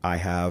 Okay. I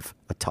have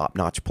a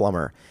top-notch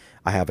plumber.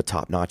 I have a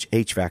top-notch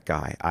HVAC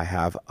guy. I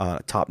have a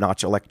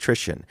top-notch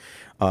electrician,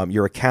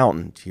 your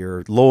accountant,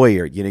 your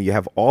lawyer. You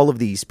have all of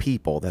these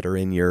people that are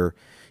in your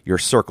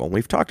circle. And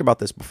we've talked about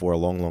this before a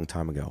long, long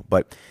time ago.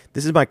 But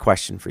this is my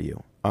question for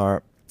you.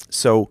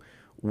 So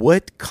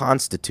what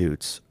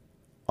constitutes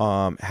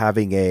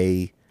having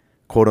a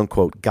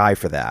quote-unquote guy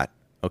for that,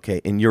 okay,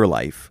 in your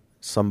life,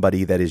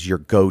 somebody that is your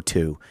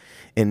go-to?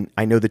 And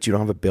I know that you don't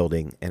have a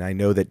building, and I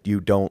know that you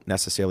don't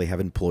necessarily have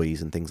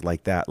employees and things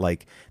like that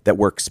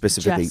work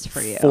specifically just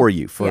for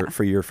you,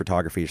 for your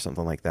photography or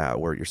something like that,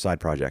 or your side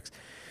projects.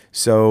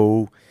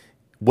 So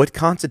what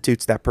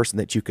constitutes that person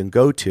that you can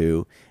go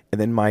to?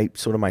 And then my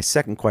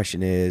second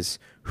question is,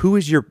 who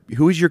is your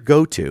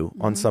go-to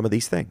on some of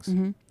these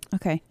things?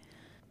 Okay.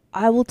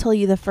 I will tell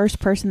you the first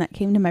person that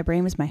came to my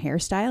brain was my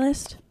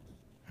hairstylist.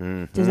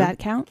 Does that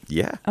count?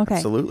 Yeah, okay.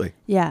 Absolutely.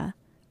 Yeah.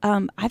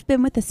 I've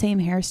been with the same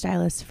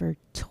hairstylist for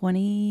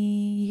 20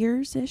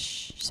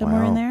 years-ish,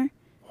 somewhere in there.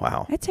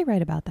 Wow. I'd say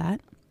right about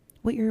that.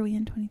 What year are we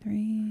in?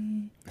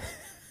 23?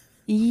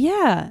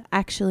 Yeah,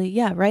 actually.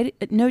 Yeah, right.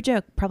 No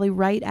joke. Probably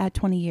right at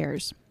 20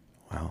 years.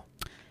 Wow.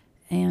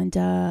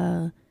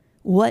 And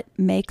what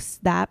makes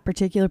that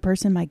particular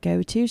person my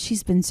go-to?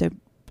 She's been so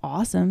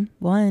awesome.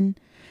 One,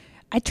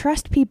 I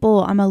trust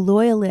people. I'm a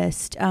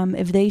loyalist.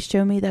 If they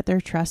show me that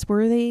they're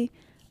trustworthy,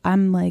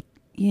 I'm like,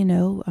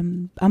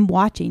 I'm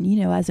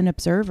watching, as an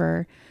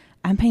observer,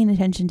 I'm paying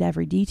attention to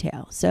every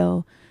detail.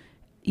 So,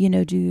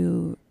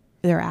 do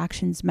their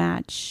actions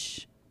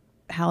match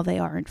how they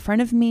are in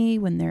front of me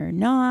when they're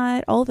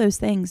not? All those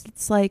things.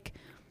 It's like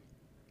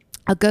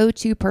a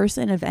go-to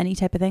person of any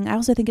type of thing. I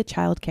also think of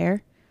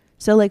childcare.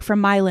 So like from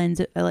my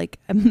lens, like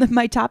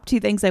my top 2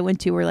 things I went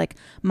to were like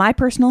my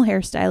personal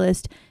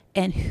hairstylist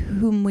and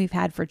whom we've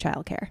had for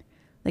childcare.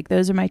 Like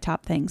those are my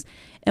top things.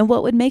 And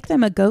what would make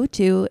them a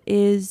go-to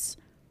is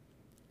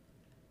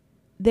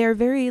they're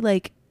very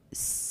like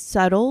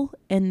subtle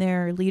in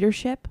their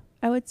leadership,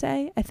 I would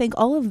say. I think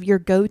all of your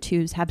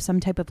go-tos have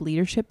some type of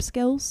leadership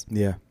skills.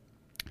 Yeah.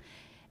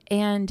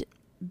 And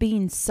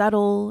being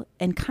subtle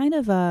and kind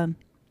of I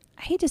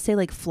hate to say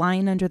like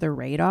flying under the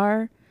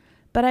radar,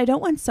 but I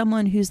don't want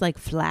someone who's like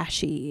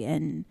flashy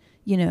and,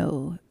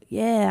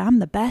 yeah, I'm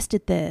the best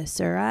at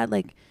this. Or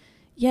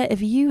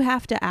if you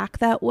have to act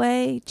that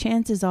way,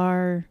 chances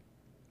are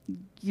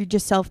you're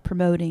just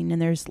self-promoting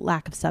and there's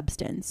lack of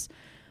substance.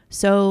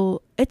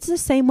 So it's the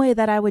same way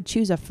that I would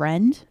choose a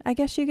friend, I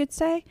guess you could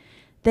say.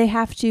 They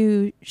have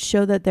to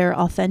show that they're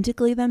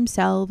authentically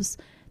themselves,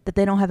 that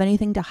they don't have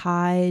anything to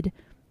hide,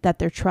 that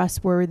they're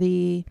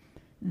trustworthy,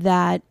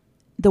 that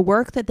the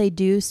work that they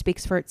do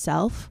speaks for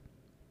itself.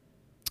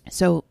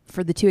 So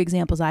for the 2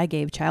 examples I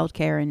gave,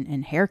 childcare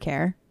and hair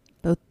care,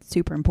 both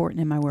super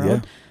important in my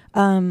world.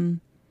 Yeah.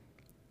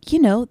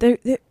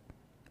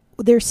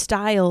 Their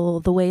style,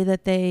 the way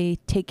that they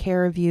take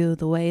care of you,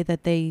 the way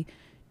that they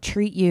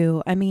treat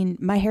you. I mean,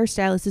 my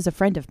hairstylist is a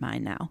friend of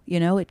mine now.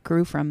 It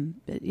grew from,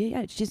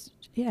 it's just,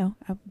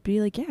 I'd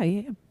be like,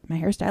 yeah, my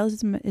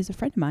hairstylist is a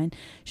friend of mine.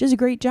 She does a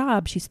great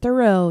job. She's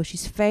thorough.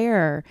 She's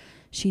fair.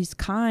 She's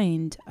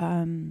kind.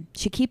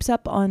 She keeps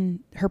up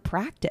on her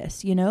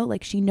practice,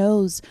 like she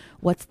knows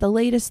what's the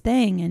latest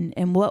thing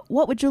and what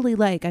would Julie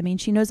like. I mean,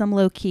 she knows I'm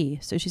low key.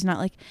 So she's not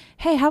like,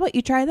 hey, how about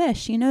you try this?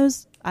 She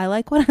knows I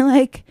like what I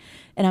like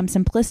and I'm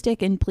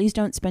simplistic, and please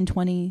don't spend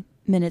 20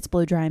 minutes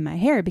blow drying my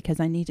hair because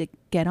I need to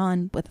get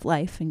on with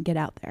life and get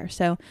out there.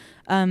 So,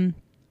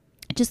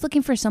 just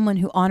looking for someone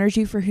who honors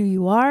you for who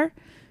you are,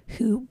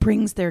 who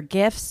brings their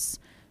gifts,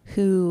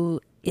 who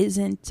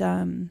isn't,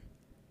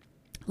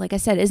 like I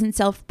said, isn't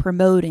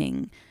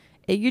self-promoting.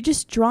 You're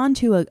just drawn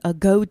to a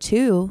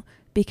go-to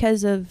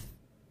because of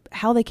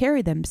how they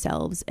carry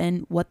themselves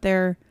and what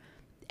their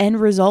end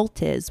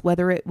result is,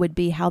 whether it would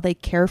be how they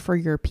care for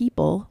your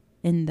people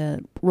in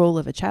the role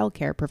of a child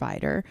care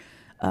provider.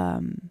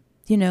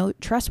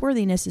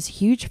 Trustworthiness is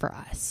huge for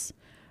us.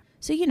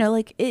 So,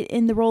 like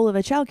in the role of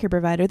a child care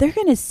provider, they're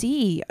going to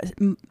see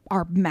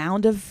our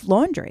mound of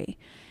laundry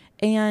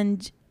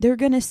and they're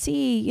going to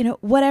see,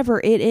 whatever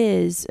it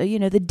is,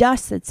 the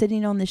dust that's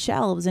sitting on the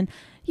shelves. And,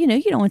 you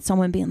don't want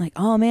someone being like,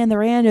 oh man, the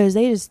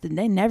randos,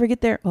 they never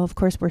get there. Well, of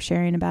course we're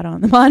sharing about it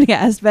on the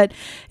podcast, but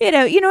you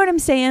know what I'm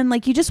saying?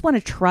 Like, you just want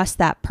to trust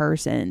that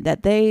person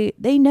that they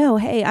know,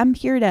 hey, I'm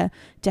here to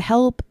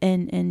help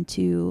and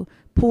to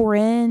pour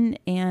in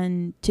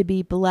and to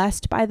be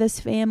blessed by this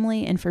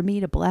family and for me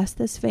to bless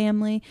this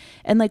family.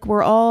 And like,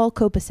 we're all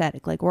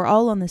copacetic, like we're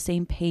all on the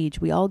same page.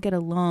 We all get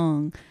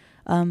along.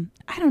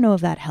 I don't know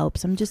if that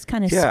helps. I'm just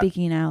kind of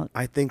speaking out.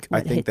 I think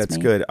that's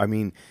good. I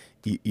mean,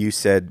 you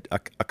said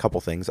a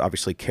couple things,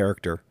 obviously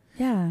character,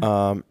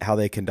 how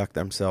they conduct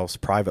themselves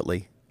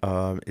privately,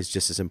 is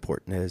just as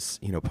important as,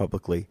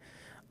 publicly.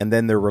 And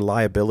then their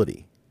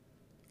reliability.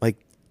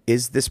 Like,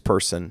 is this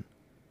person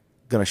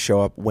going to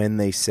show up when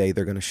they say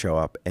they're going to show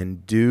up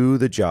and do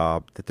the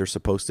job that they're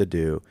supposed to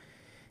do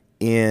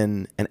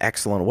in an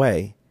excellent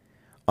way?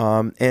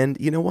 And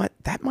you know what?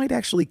 That might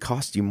actually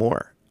cost you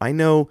more. I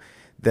know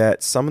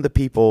that some of the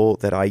people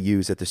that I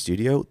use at the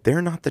studio,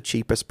 they're not the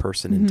cheapest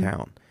person in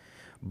town.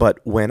 But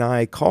when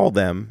I call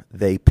them,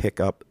 they pick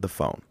up the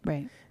phone.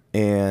 Right.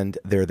 And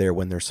they're there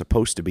when they're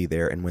supposed to be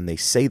there and when they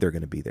say they're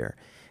going to be there.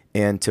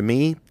 And to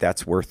me,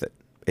 that's worth it.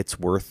 It's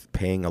worth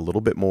paying a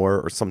little bit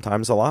more or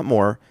sometimes a lot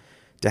more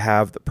to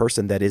have the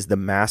person that is the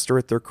master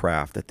at their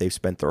craft, that they've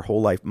spent their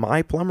whole life.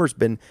 My plumber's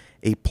been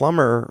a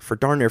plumber for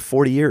darn near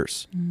 40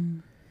 years.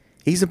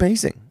 He's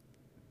amazing.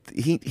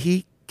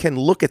 He can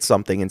look at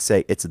something and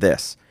say, it's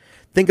this.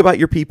 Think about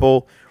your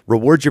people,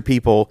 reward your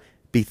people,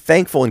 be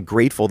thankful and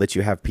grateful that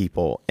you have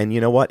people. And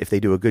you know what? If they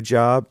do a good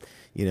job,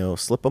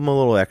 slip them a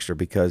little extra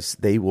because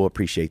they will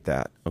appreciate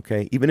that.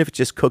 Okay. Even if it's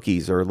just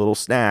cookies or little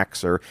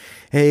snacks or,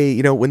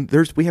 hey, when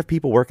we have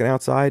people working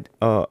outside,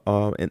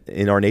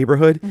 in our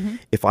neighborhood,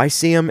 if I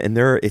see them and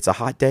it's a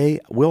hot day,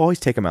 we'll always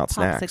take them out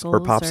snacks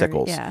or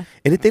popsicles.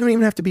 And if they don't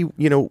even have to be,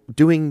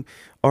 doing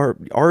our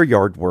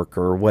yard work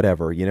or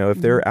whatever, if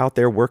they're out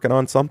there working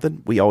on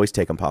something, we always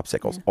take them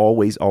popsicles.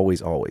 Always,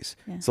 always, always.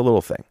 It's a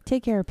little thing.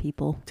 Take care of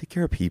people. Take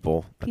care of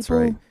people. That's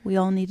right. We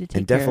all need to take care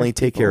of and definitely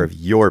take care of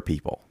your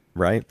people.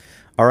 Right?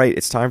 All right,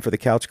 it's time for the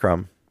couch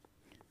crumb.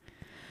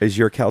 Is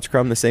your couch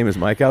crumb the same as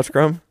my couch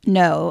crumb?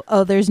 No.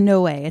 Oh, there's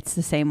no way it's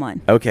the same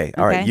one. Okay.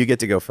 All right. Okay. You get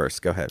to go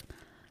first. Go ahead.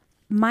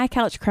 My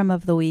couch crumb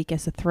of the week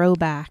is a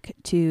throwback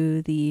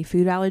to the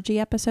food allergy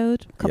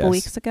episode a couple Yes.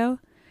 weeks ago.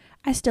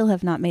 I still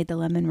have not made the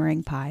lemon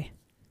meringue pie.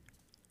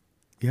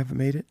 You haven't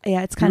made it?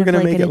 Yeah, it's You kind were of gonna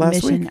like make an it last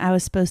admission. week? I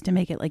was supposed to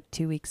make it like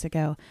 2 weeks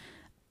ago.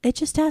 It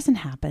just hasn't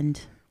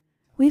happened.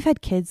 We've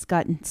had kids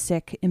gotten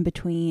sick in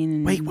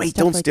between. and Wait, stuff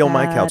don't like steal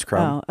my that. couch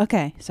crumb. Oh,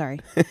 okay. Sorry.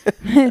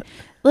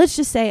 Let's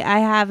just say I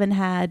haven't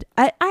had,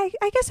 I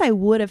guess I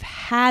would have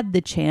had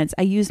the chance.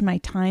 I used my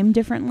time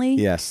differently.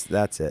 Yes,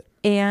 that's it.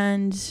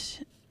 And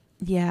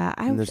yeah,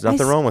 And there's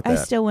nothing wrong with I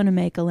that. still want to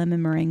make a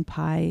lemon meringue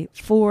pie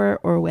for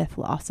or with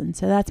Lawson.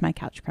 So that's my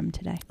couch crumb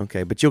today.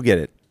 Okay, but you'll get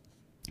it.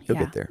 You'll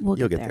Yeah, get there. We'll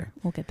You'll get there.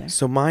 We'll get there.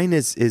 So mine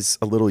is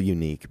a little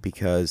unique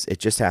because it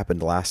just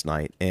happened last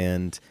night,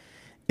 and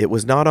it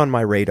was not on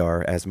my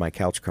radar as my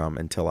couch crumb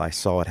until I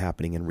saw it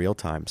happening in real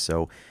time.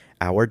 So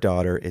our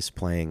daughter is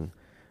playing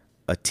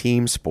a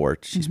team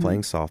sport. She's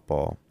playing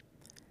softball,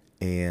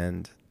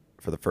 and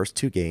for the first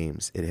 2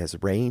 games, it has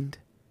rained,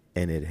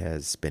 and it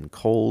has been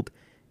cold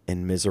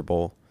and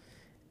miserable.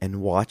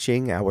 And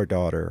watching our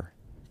daughter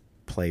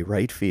play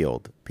right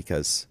field,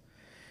 because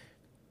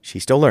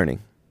she's still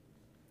learning,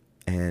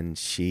 and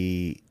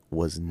she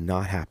was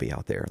not happy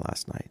out there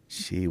last night.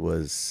 She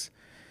was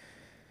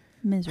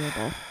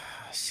Miserable.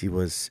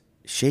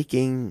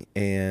 shaking,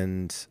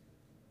 and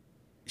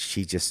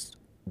she just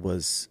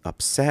was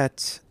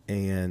upset,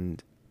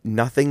 and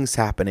nothing's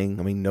happening.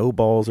 I mean, no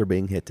balls are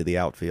being hit to the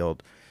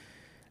outfield.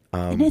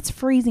 And it's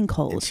freezing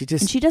cold. and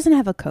she doesn't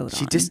have a coat on.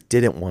 She just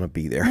didn't want to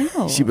be there.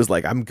 No. She was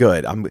like, "I'm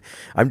good.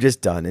 I'm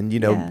just done." And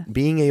Yeah.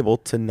 being able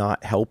to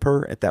not help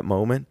her at that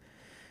moment,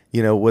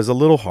 was a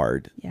little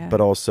hard. Yeah.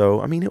 But also,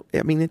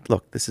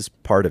 look, this is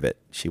part of it.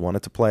 She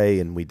wanted to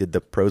play, and we did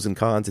the pros and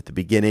cons at the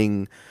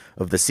beginning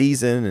of the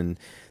season, and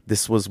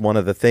this was one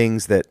of the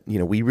things that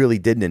we really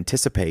didn't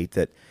anticipate,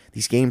 that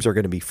these games are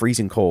going to be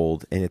freezing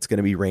cold and it's going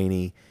to be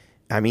rainy.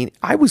 I mean,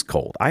 I was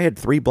cold. I had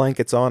 3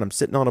 blankets on. I'm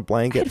sitting on a I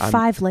blanket. had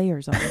 5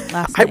 layers on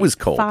last I night. was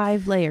cold.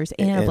 5 layers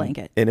and a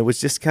blanket. And it was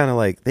just kind of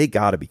like, they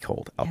got to be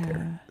cold out Yeah.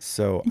 there.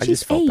 So And I she's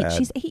just felt 8. bad.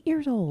 She's 8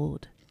 years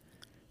old. I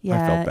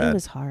Yeah, felt bad. it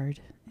was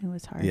hard. It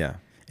was hard. Yeah.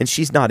 And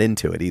she's not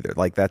into it either.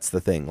 Like, that's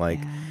the thing. Like,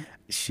 Yeah.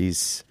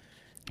 she's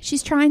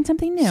trying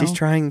something new. she's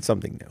trying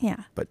something new.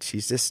 Yeah. But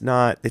she's just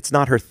not, it's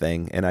not her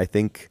thing. And I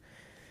think,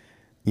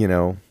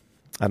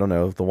 I don't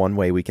know, the one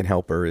way we can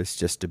help her is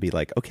just to be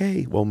like,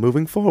 okay, well,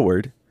 moving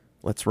forward,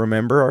 let's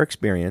remember our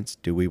experience.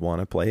 Do we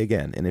want to play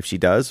again? And if she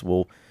does,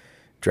 we'll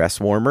dress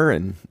warmer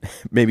and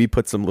maybe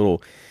put some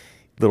little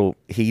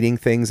heating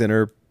things in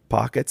her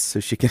pockets so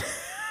she can.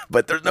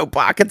 But there's no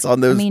pockets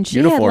on those she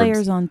uniforms. had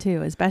layers on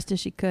too, as best as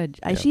she could.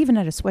 She even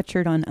had a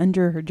sweatshirt on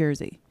under her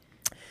jersey.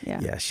 Yeah.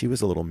 Yeah, she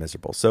was a little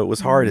miserable. So it was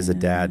hard as a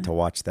dad to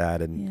watch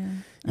that, and Yeah.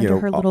 you Under know,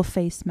 her little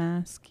face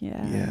mask.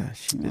 Yeah. yeah,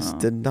 she just Aw.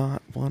 did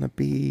not want to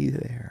be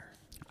there.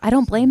 I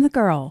don't blame the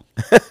girl.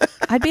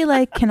 I'd be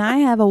like, can I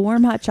have a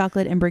warm hot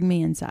chocolate and bring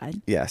me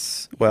inside?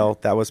 Yes. Well,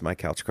 that was my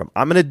couch crumb.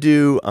 I'm gonna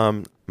do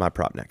my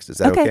prop next. Is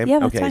that okay? Okay, yeah,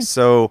 that's okay. fine.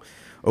 So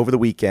over the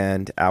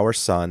weekend, our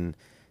son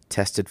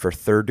tested for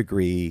 3rd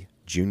degree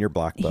junior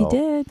black He belt.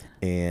 did.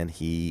 And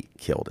he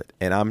killed it.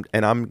 And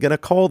I'm gonna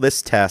call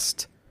this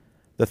test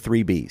the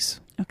 3 B's.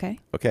 Okay.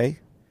 Okay.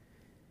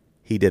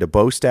 He did a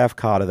bow staff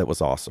kata that was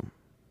awesome.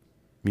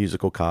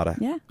 Musical kata.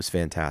 Yeah. It was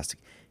fantastic.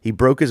 He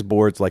broke his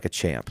boards like a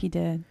champ. He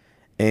did.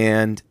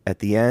 And at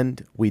the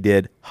end, we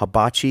did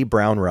hibachi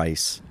brown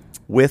rice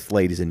with,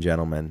 ladies and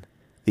gentlemen,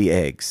 the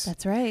eggs.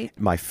 That's right.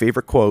 My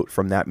favorite quote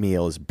from that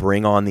meal is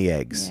 "Bring on the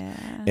eggs." Yeah.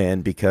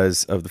 And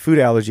because of the food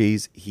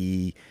allergies,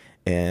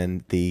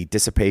 and the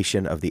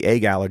dissipation of the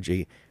egg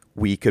allergy,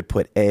 we could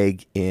put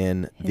egg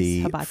in His the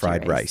hibachi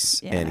fried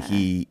rice. rice. And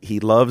Yeah. he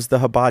loves the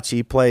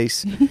hibachi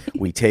place.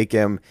 We take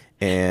him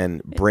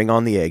and bring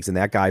on the eggs. And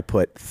that guy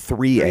put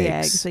 3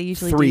 eggs. They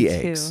usually 3 do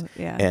eggs. 2.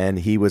 Yeah. And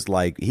he was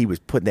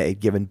putting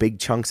giving big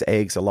chunks of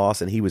eggs to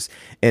Lawson.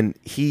 And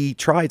he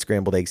tried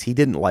scrambled eggs. He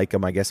didn't like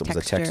them. I guess it was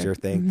a texture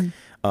thing.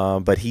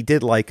 But he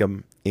did like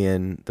them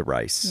in the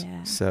rice.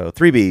 Yeah. So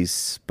 3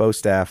 B's, bow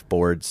staff,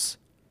 boards,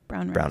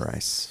 Brown brown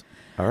rice.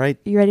 All right.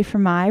 You ready for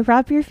my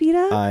prop your feet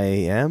up? I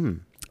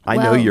am. I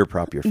know Well, you're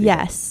prop your feet.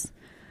 Yes.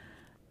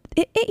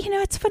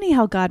 It's funny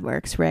how God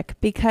works, Rick,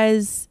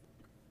 because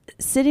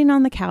sitting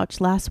on the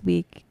couch last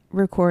week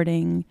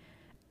recording,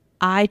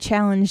 I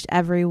challenged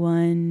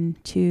everyone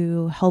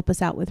to help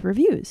us out with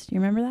reviews. You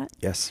remember that?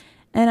 Yes.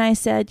 And I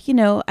said,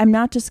 I'm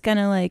not just going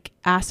to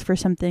ask for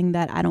something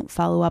that I don't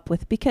follow up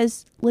with,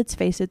 because let's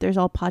face it, there's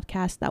all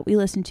podcasts that we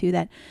listen to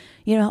that,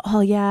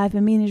 oh yeah, I've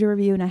been meaning to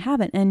review and I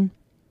haven't. And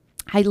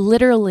I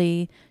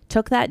literally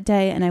took that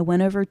day and I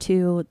went over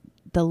to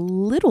the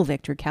little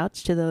Victor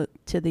couch, to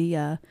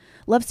the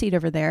love seat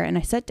over there, and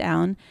I sat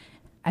down.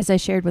 As I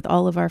shared with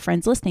all of our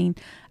friends listening,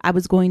 I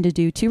was going to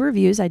do 2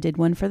 reviews. I did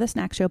one for the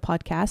Snack Show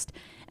podcast,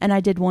 and I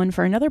did one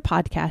for another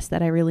podcast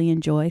that I really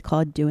enjoy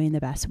called Doing the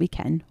Best We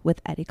Can with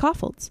Eddie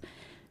Koffolds.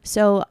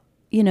 So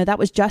that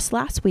was just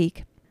last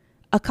week.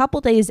 A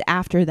couple days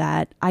after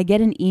that, I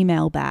get an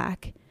email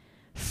back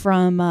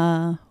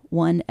from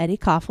one Eddie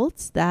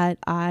Koffoltz that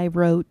I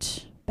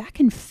wrote back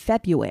in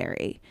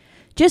February.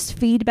 Just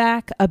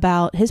feedback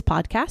about his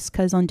podcast,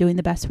 because on Doing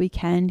the Best We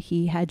Can,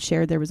 he had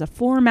shared there was a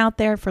forum out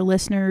there for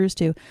listeners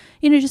to,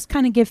 just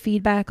kind of give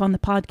feedback on the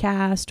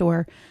podcast,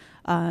 or,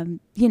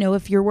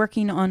 if you're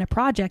working on a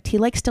project, he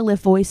likes to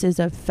lift voices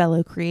of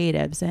fellow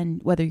creatives.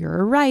 And whether you're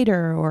a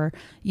writer or,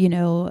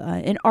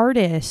 an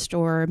artist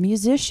or a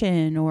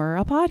musician or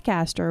a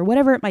podcaster or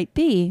whatever it might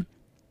be,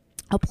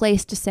 a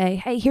place to say,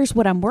 hey, here's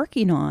what I'm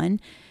working on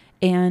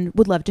and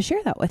would love to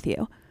share that with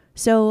you.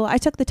 So I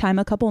took the time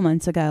a couple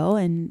months ago,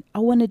 and I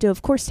wanted to,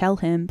 of course, tell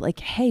him, like,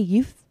 hey,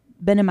 you've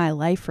been in my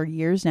life for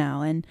years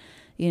now. And,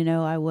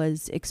 I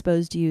was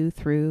exposed to you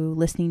through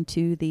listening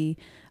to the,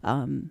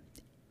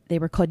 they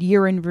were called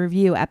Year in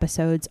Review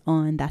episodes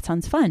on That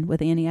Sounds Fun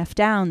with Annie F.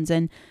 Downs,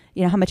 and,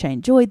 how much I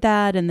enjoyed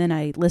that. And then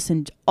I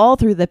listened all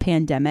through the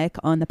pandemic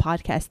on the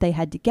podcast they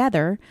had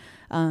together,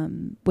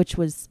 which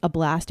was a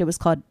blast. It was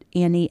called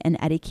Annie and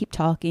Eddie Keep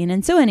Talking.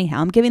 And so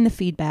anyhow, I'm giving the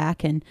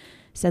feedback and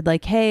said,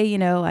 like, hey,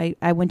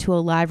 I went to a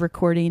live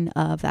recording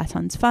of That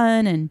Sounds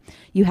Fun, and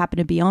you happened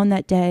to be on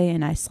that day,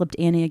 and I slipped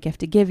Annie a gift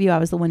to give you. I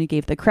was the one who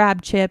gave the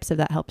crab chips, if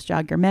that helps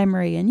jog your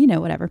memory, and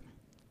whatever.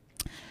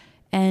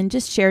 And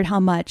just shared how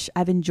much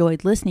I've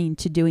enjoyed listening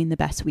to Doing the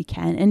Best We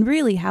Can, and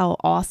really how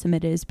awesome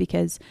it is,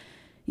 because,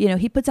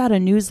 he puts out a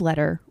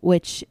newsletter,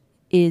 which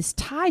is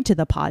tied to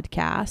the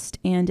podcast.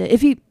 And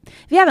if you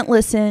haven't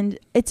listened,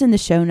 it's in the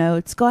show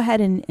notes. Go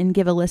ahead and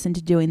give a listen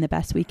to Doing the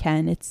Best We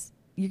Can.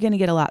 You're going to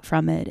get a lot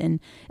from it. And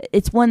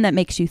it's one that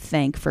makes you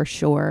think, for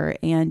sure.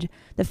 And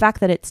the fact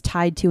that it's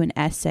tied to an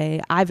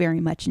essay, I very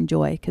much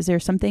enjoy, because there are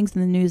some things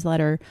in the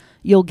newsletter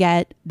you'll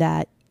get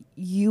that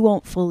you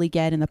won't fully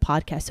get in the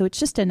podcast. So it's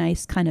just a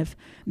nice kind of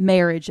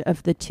marriage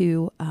of the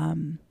two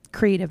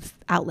creative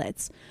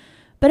outlets.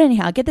 But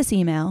anyhow, I get this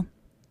email,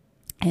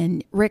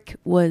 and Rick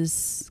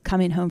was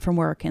coming home from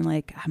work, and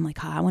I'm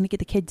like, I want to get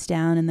the kids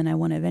down, and then I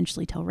want to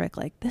eventually tell Rick,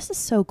 like, this is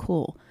so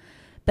cool.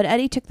 But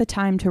Eddie took the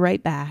time to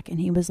write back, and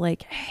he was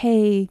like,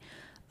 hey,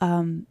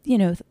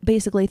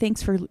 basically,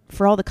 thanks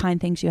for all the kind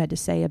things you had to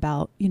say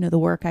about, the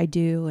work I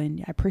do,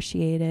 and I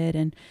appreciate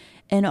it.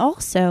 And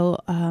also,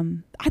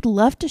 I'd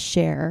love to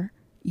share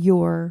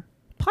your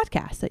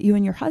podcast that you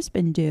and your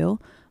husband do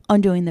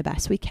on Doing the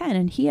Best We Can.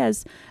 And he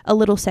has a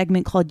little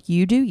segment called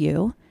You Do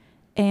You.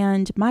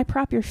 And my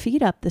Prop Your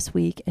Feet Up this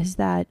week is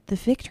that the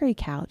Victory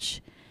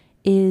Couch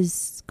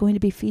is going to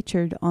be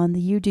featured on the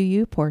You Do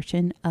You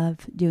portion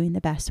of Doing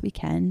the Best We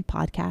Can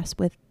podcast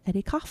with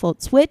Eddie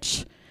Koffoltz,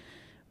 which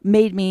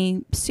made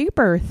me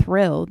super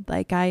thrilled.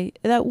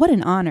 What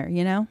an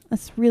honor,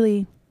 That's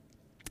really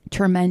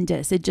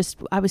tremendous.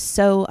 I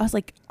was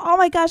like, oh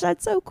my gosh,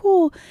 that's so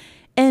cool.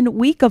 And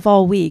week of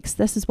all weeks,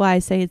 this is why I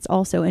say it's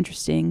also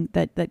interesting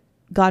that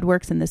God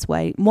works in this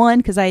way. One,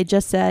 because I had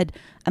just said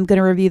I'm going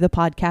to review the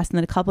podcast, and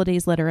then a couple of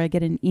days later, I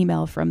get an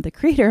email from the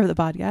creator of the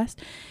podcast.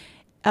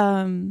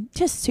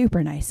 Just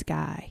super nice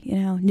guy,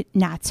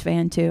 Nats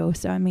fan too.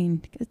 So, I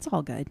mean, it's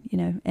all good,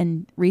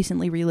 and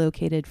recently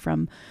relocated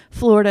from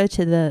Florida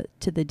to the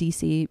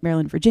DC,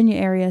 Maryland, Virginia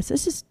area. So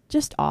this is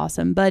just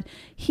awesome. But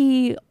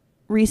he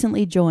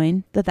recently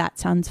joined the That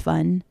Sounds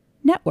Fun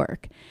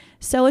network.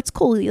 So it's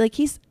cool.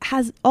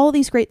 Has all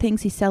these great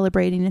things he's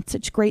celebrating. It's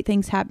such great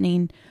things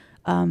happening,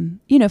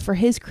 for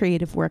his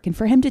creative work, and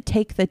for him to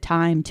take the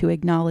time to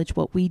acknowledge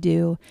what we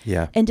do.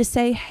 Yeah. And to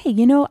say, hey,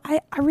 I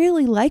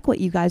really like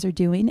what you guys are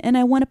doing, and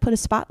I want to put a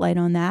spotlight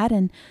on that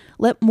and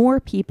let more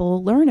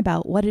people learn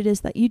about what it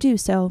is that you do.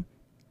 So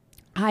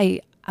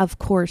of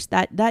course,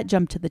 that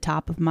jumped to the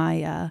top of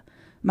my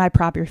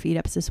Prop Your Feet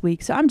Ups this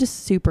week. So I'm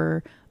just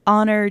super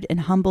honored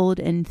and humbled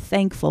and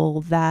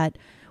thankful that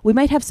we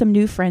might have some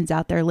new friends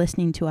out there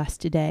listening to us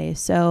today.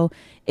 So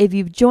if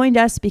you've joined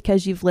us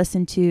because you've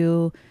listened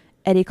to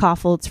Eddie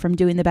Koffoltz from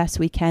Doing the Best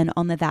We Can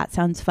on the That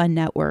Sounds Fun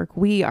network,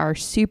 we are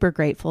super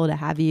grateful to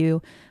have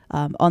you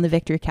on the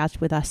Victory Couch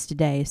with us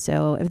today.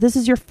 So if this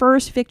is your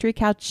first Victory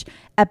Couch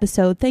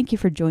episode, thank you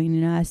for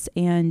joining us.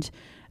 And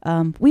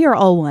we are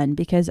all one,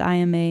 because I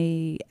am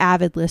a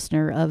avid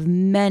listener of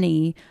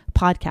many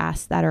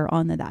podcasts that are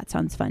on the That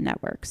Sounds Fun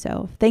network.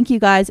 So thank you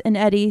guys. And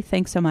Eddie,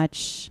 thanks so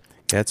much.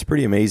 Yeah, it's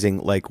pretty amazing.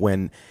 Like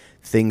when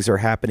things are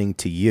happening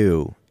to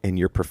you in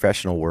your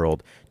professional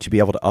world, to be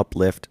able to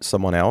uplift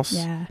someone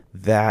else,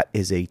 that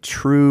is a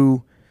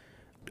true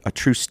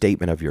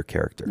statement of your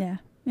character. Yeah.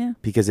 Yeah.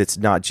 Because it's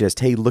not just,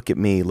 hey, look at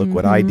me, look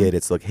what I did.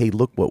 It's like, hey,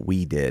 look what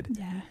we did.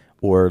 Yeah.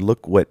 Or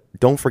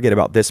don't forget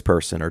about this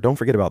person, or don't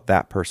forget about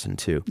that person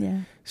too. Yeah.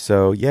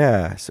 So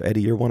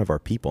Eddie, you're one of our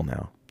people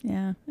now.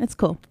 Yeah. It's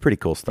cool. Pretty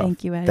cool stuff.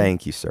 Thank you, Eddie.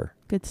 Thank you, sir.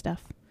 Good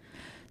stuff.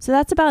 So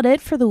that's about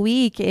it for the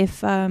week.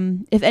 If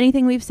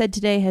anything we've said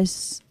today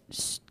has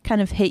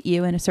kind of hit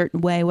you in a certain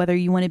way, whether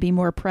you want to be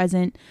more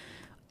present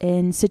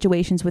in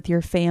situations with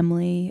your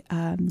family,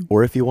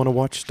 or if you want to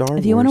watch Star Wars.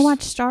 If you want to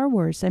watch Star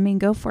Wars, I mean,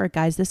 go for it,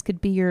 guys. This could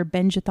be your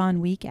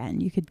binge-a-thon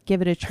weekend. You could give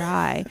it a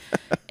try.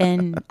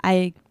 And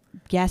I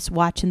guess,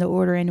 watch in the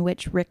order in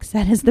which Rick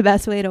said is the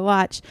best way to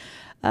watch.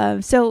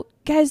 So,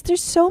 guys,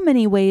 there's so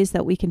many ways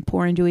that we can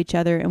pour into each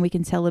other and we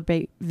can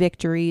celebrate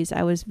victories.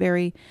 I was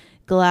very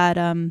glad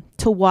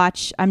to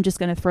watch. I'm just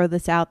going to throw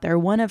this out there.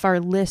 One of our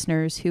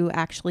listeners who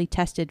actually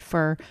tested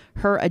for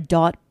her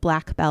adult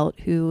black belt,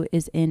 who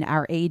is in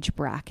our age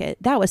bracket.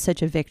 That was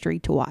such a victory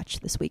to watch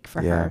this week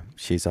for her. Yeah,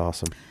 she's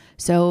awesome.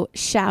 So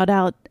shout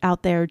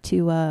out there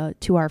to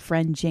our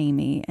friend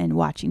Jamie, and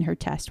watching her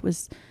test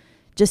was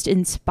just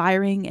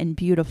inspiring and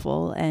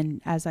beautiful.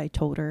 And as I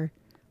told her,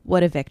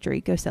 what a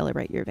victory. Go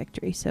celebrate your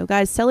victory. So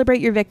guys,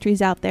 celebrate your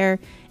victories out there.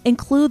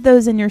 Include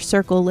those in your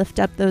circle. Lift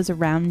up those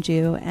around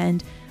you.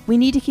 And we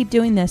need to keep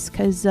doing this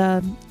because,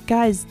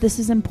 guys, this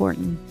is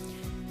important.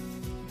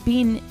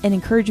 Being an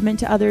encouragement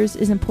to others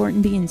is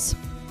important. Being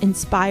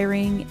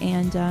inspiring.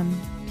 And,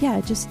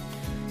 just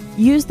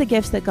use the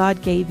gifts that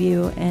God gave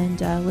you.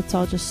 And let's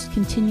all just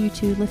continue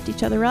to lift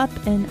each other up.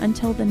 And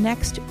until the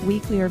next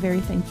week, we are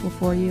very thankful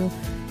for you.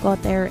 Go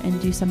out there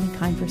and do something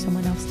kind for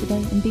someone else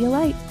today and be a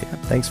light. Yeah,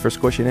 thanks for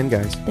squishing in,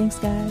 guys. Thanks,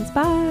 guys.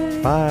 Bye.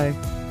 Bye.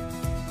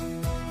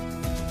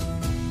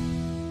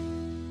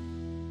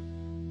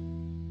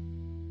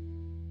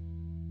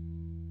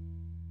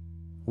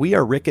 We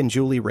are Rick and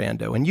Julie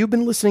Rando, and you've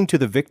been listening to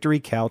the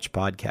Victory Couch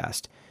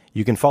podcast.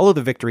 You can follow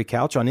the Victory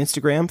Couch on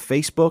Instagram,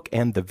 Facebook,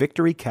 and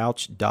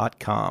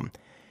thevictorycouch.com.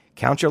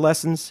 Count your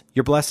lessons,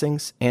 your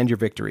blessings, and your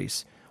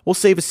victories. We'll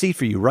save a seat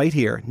for you right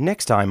here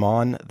next time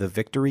on the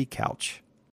Victory Couch.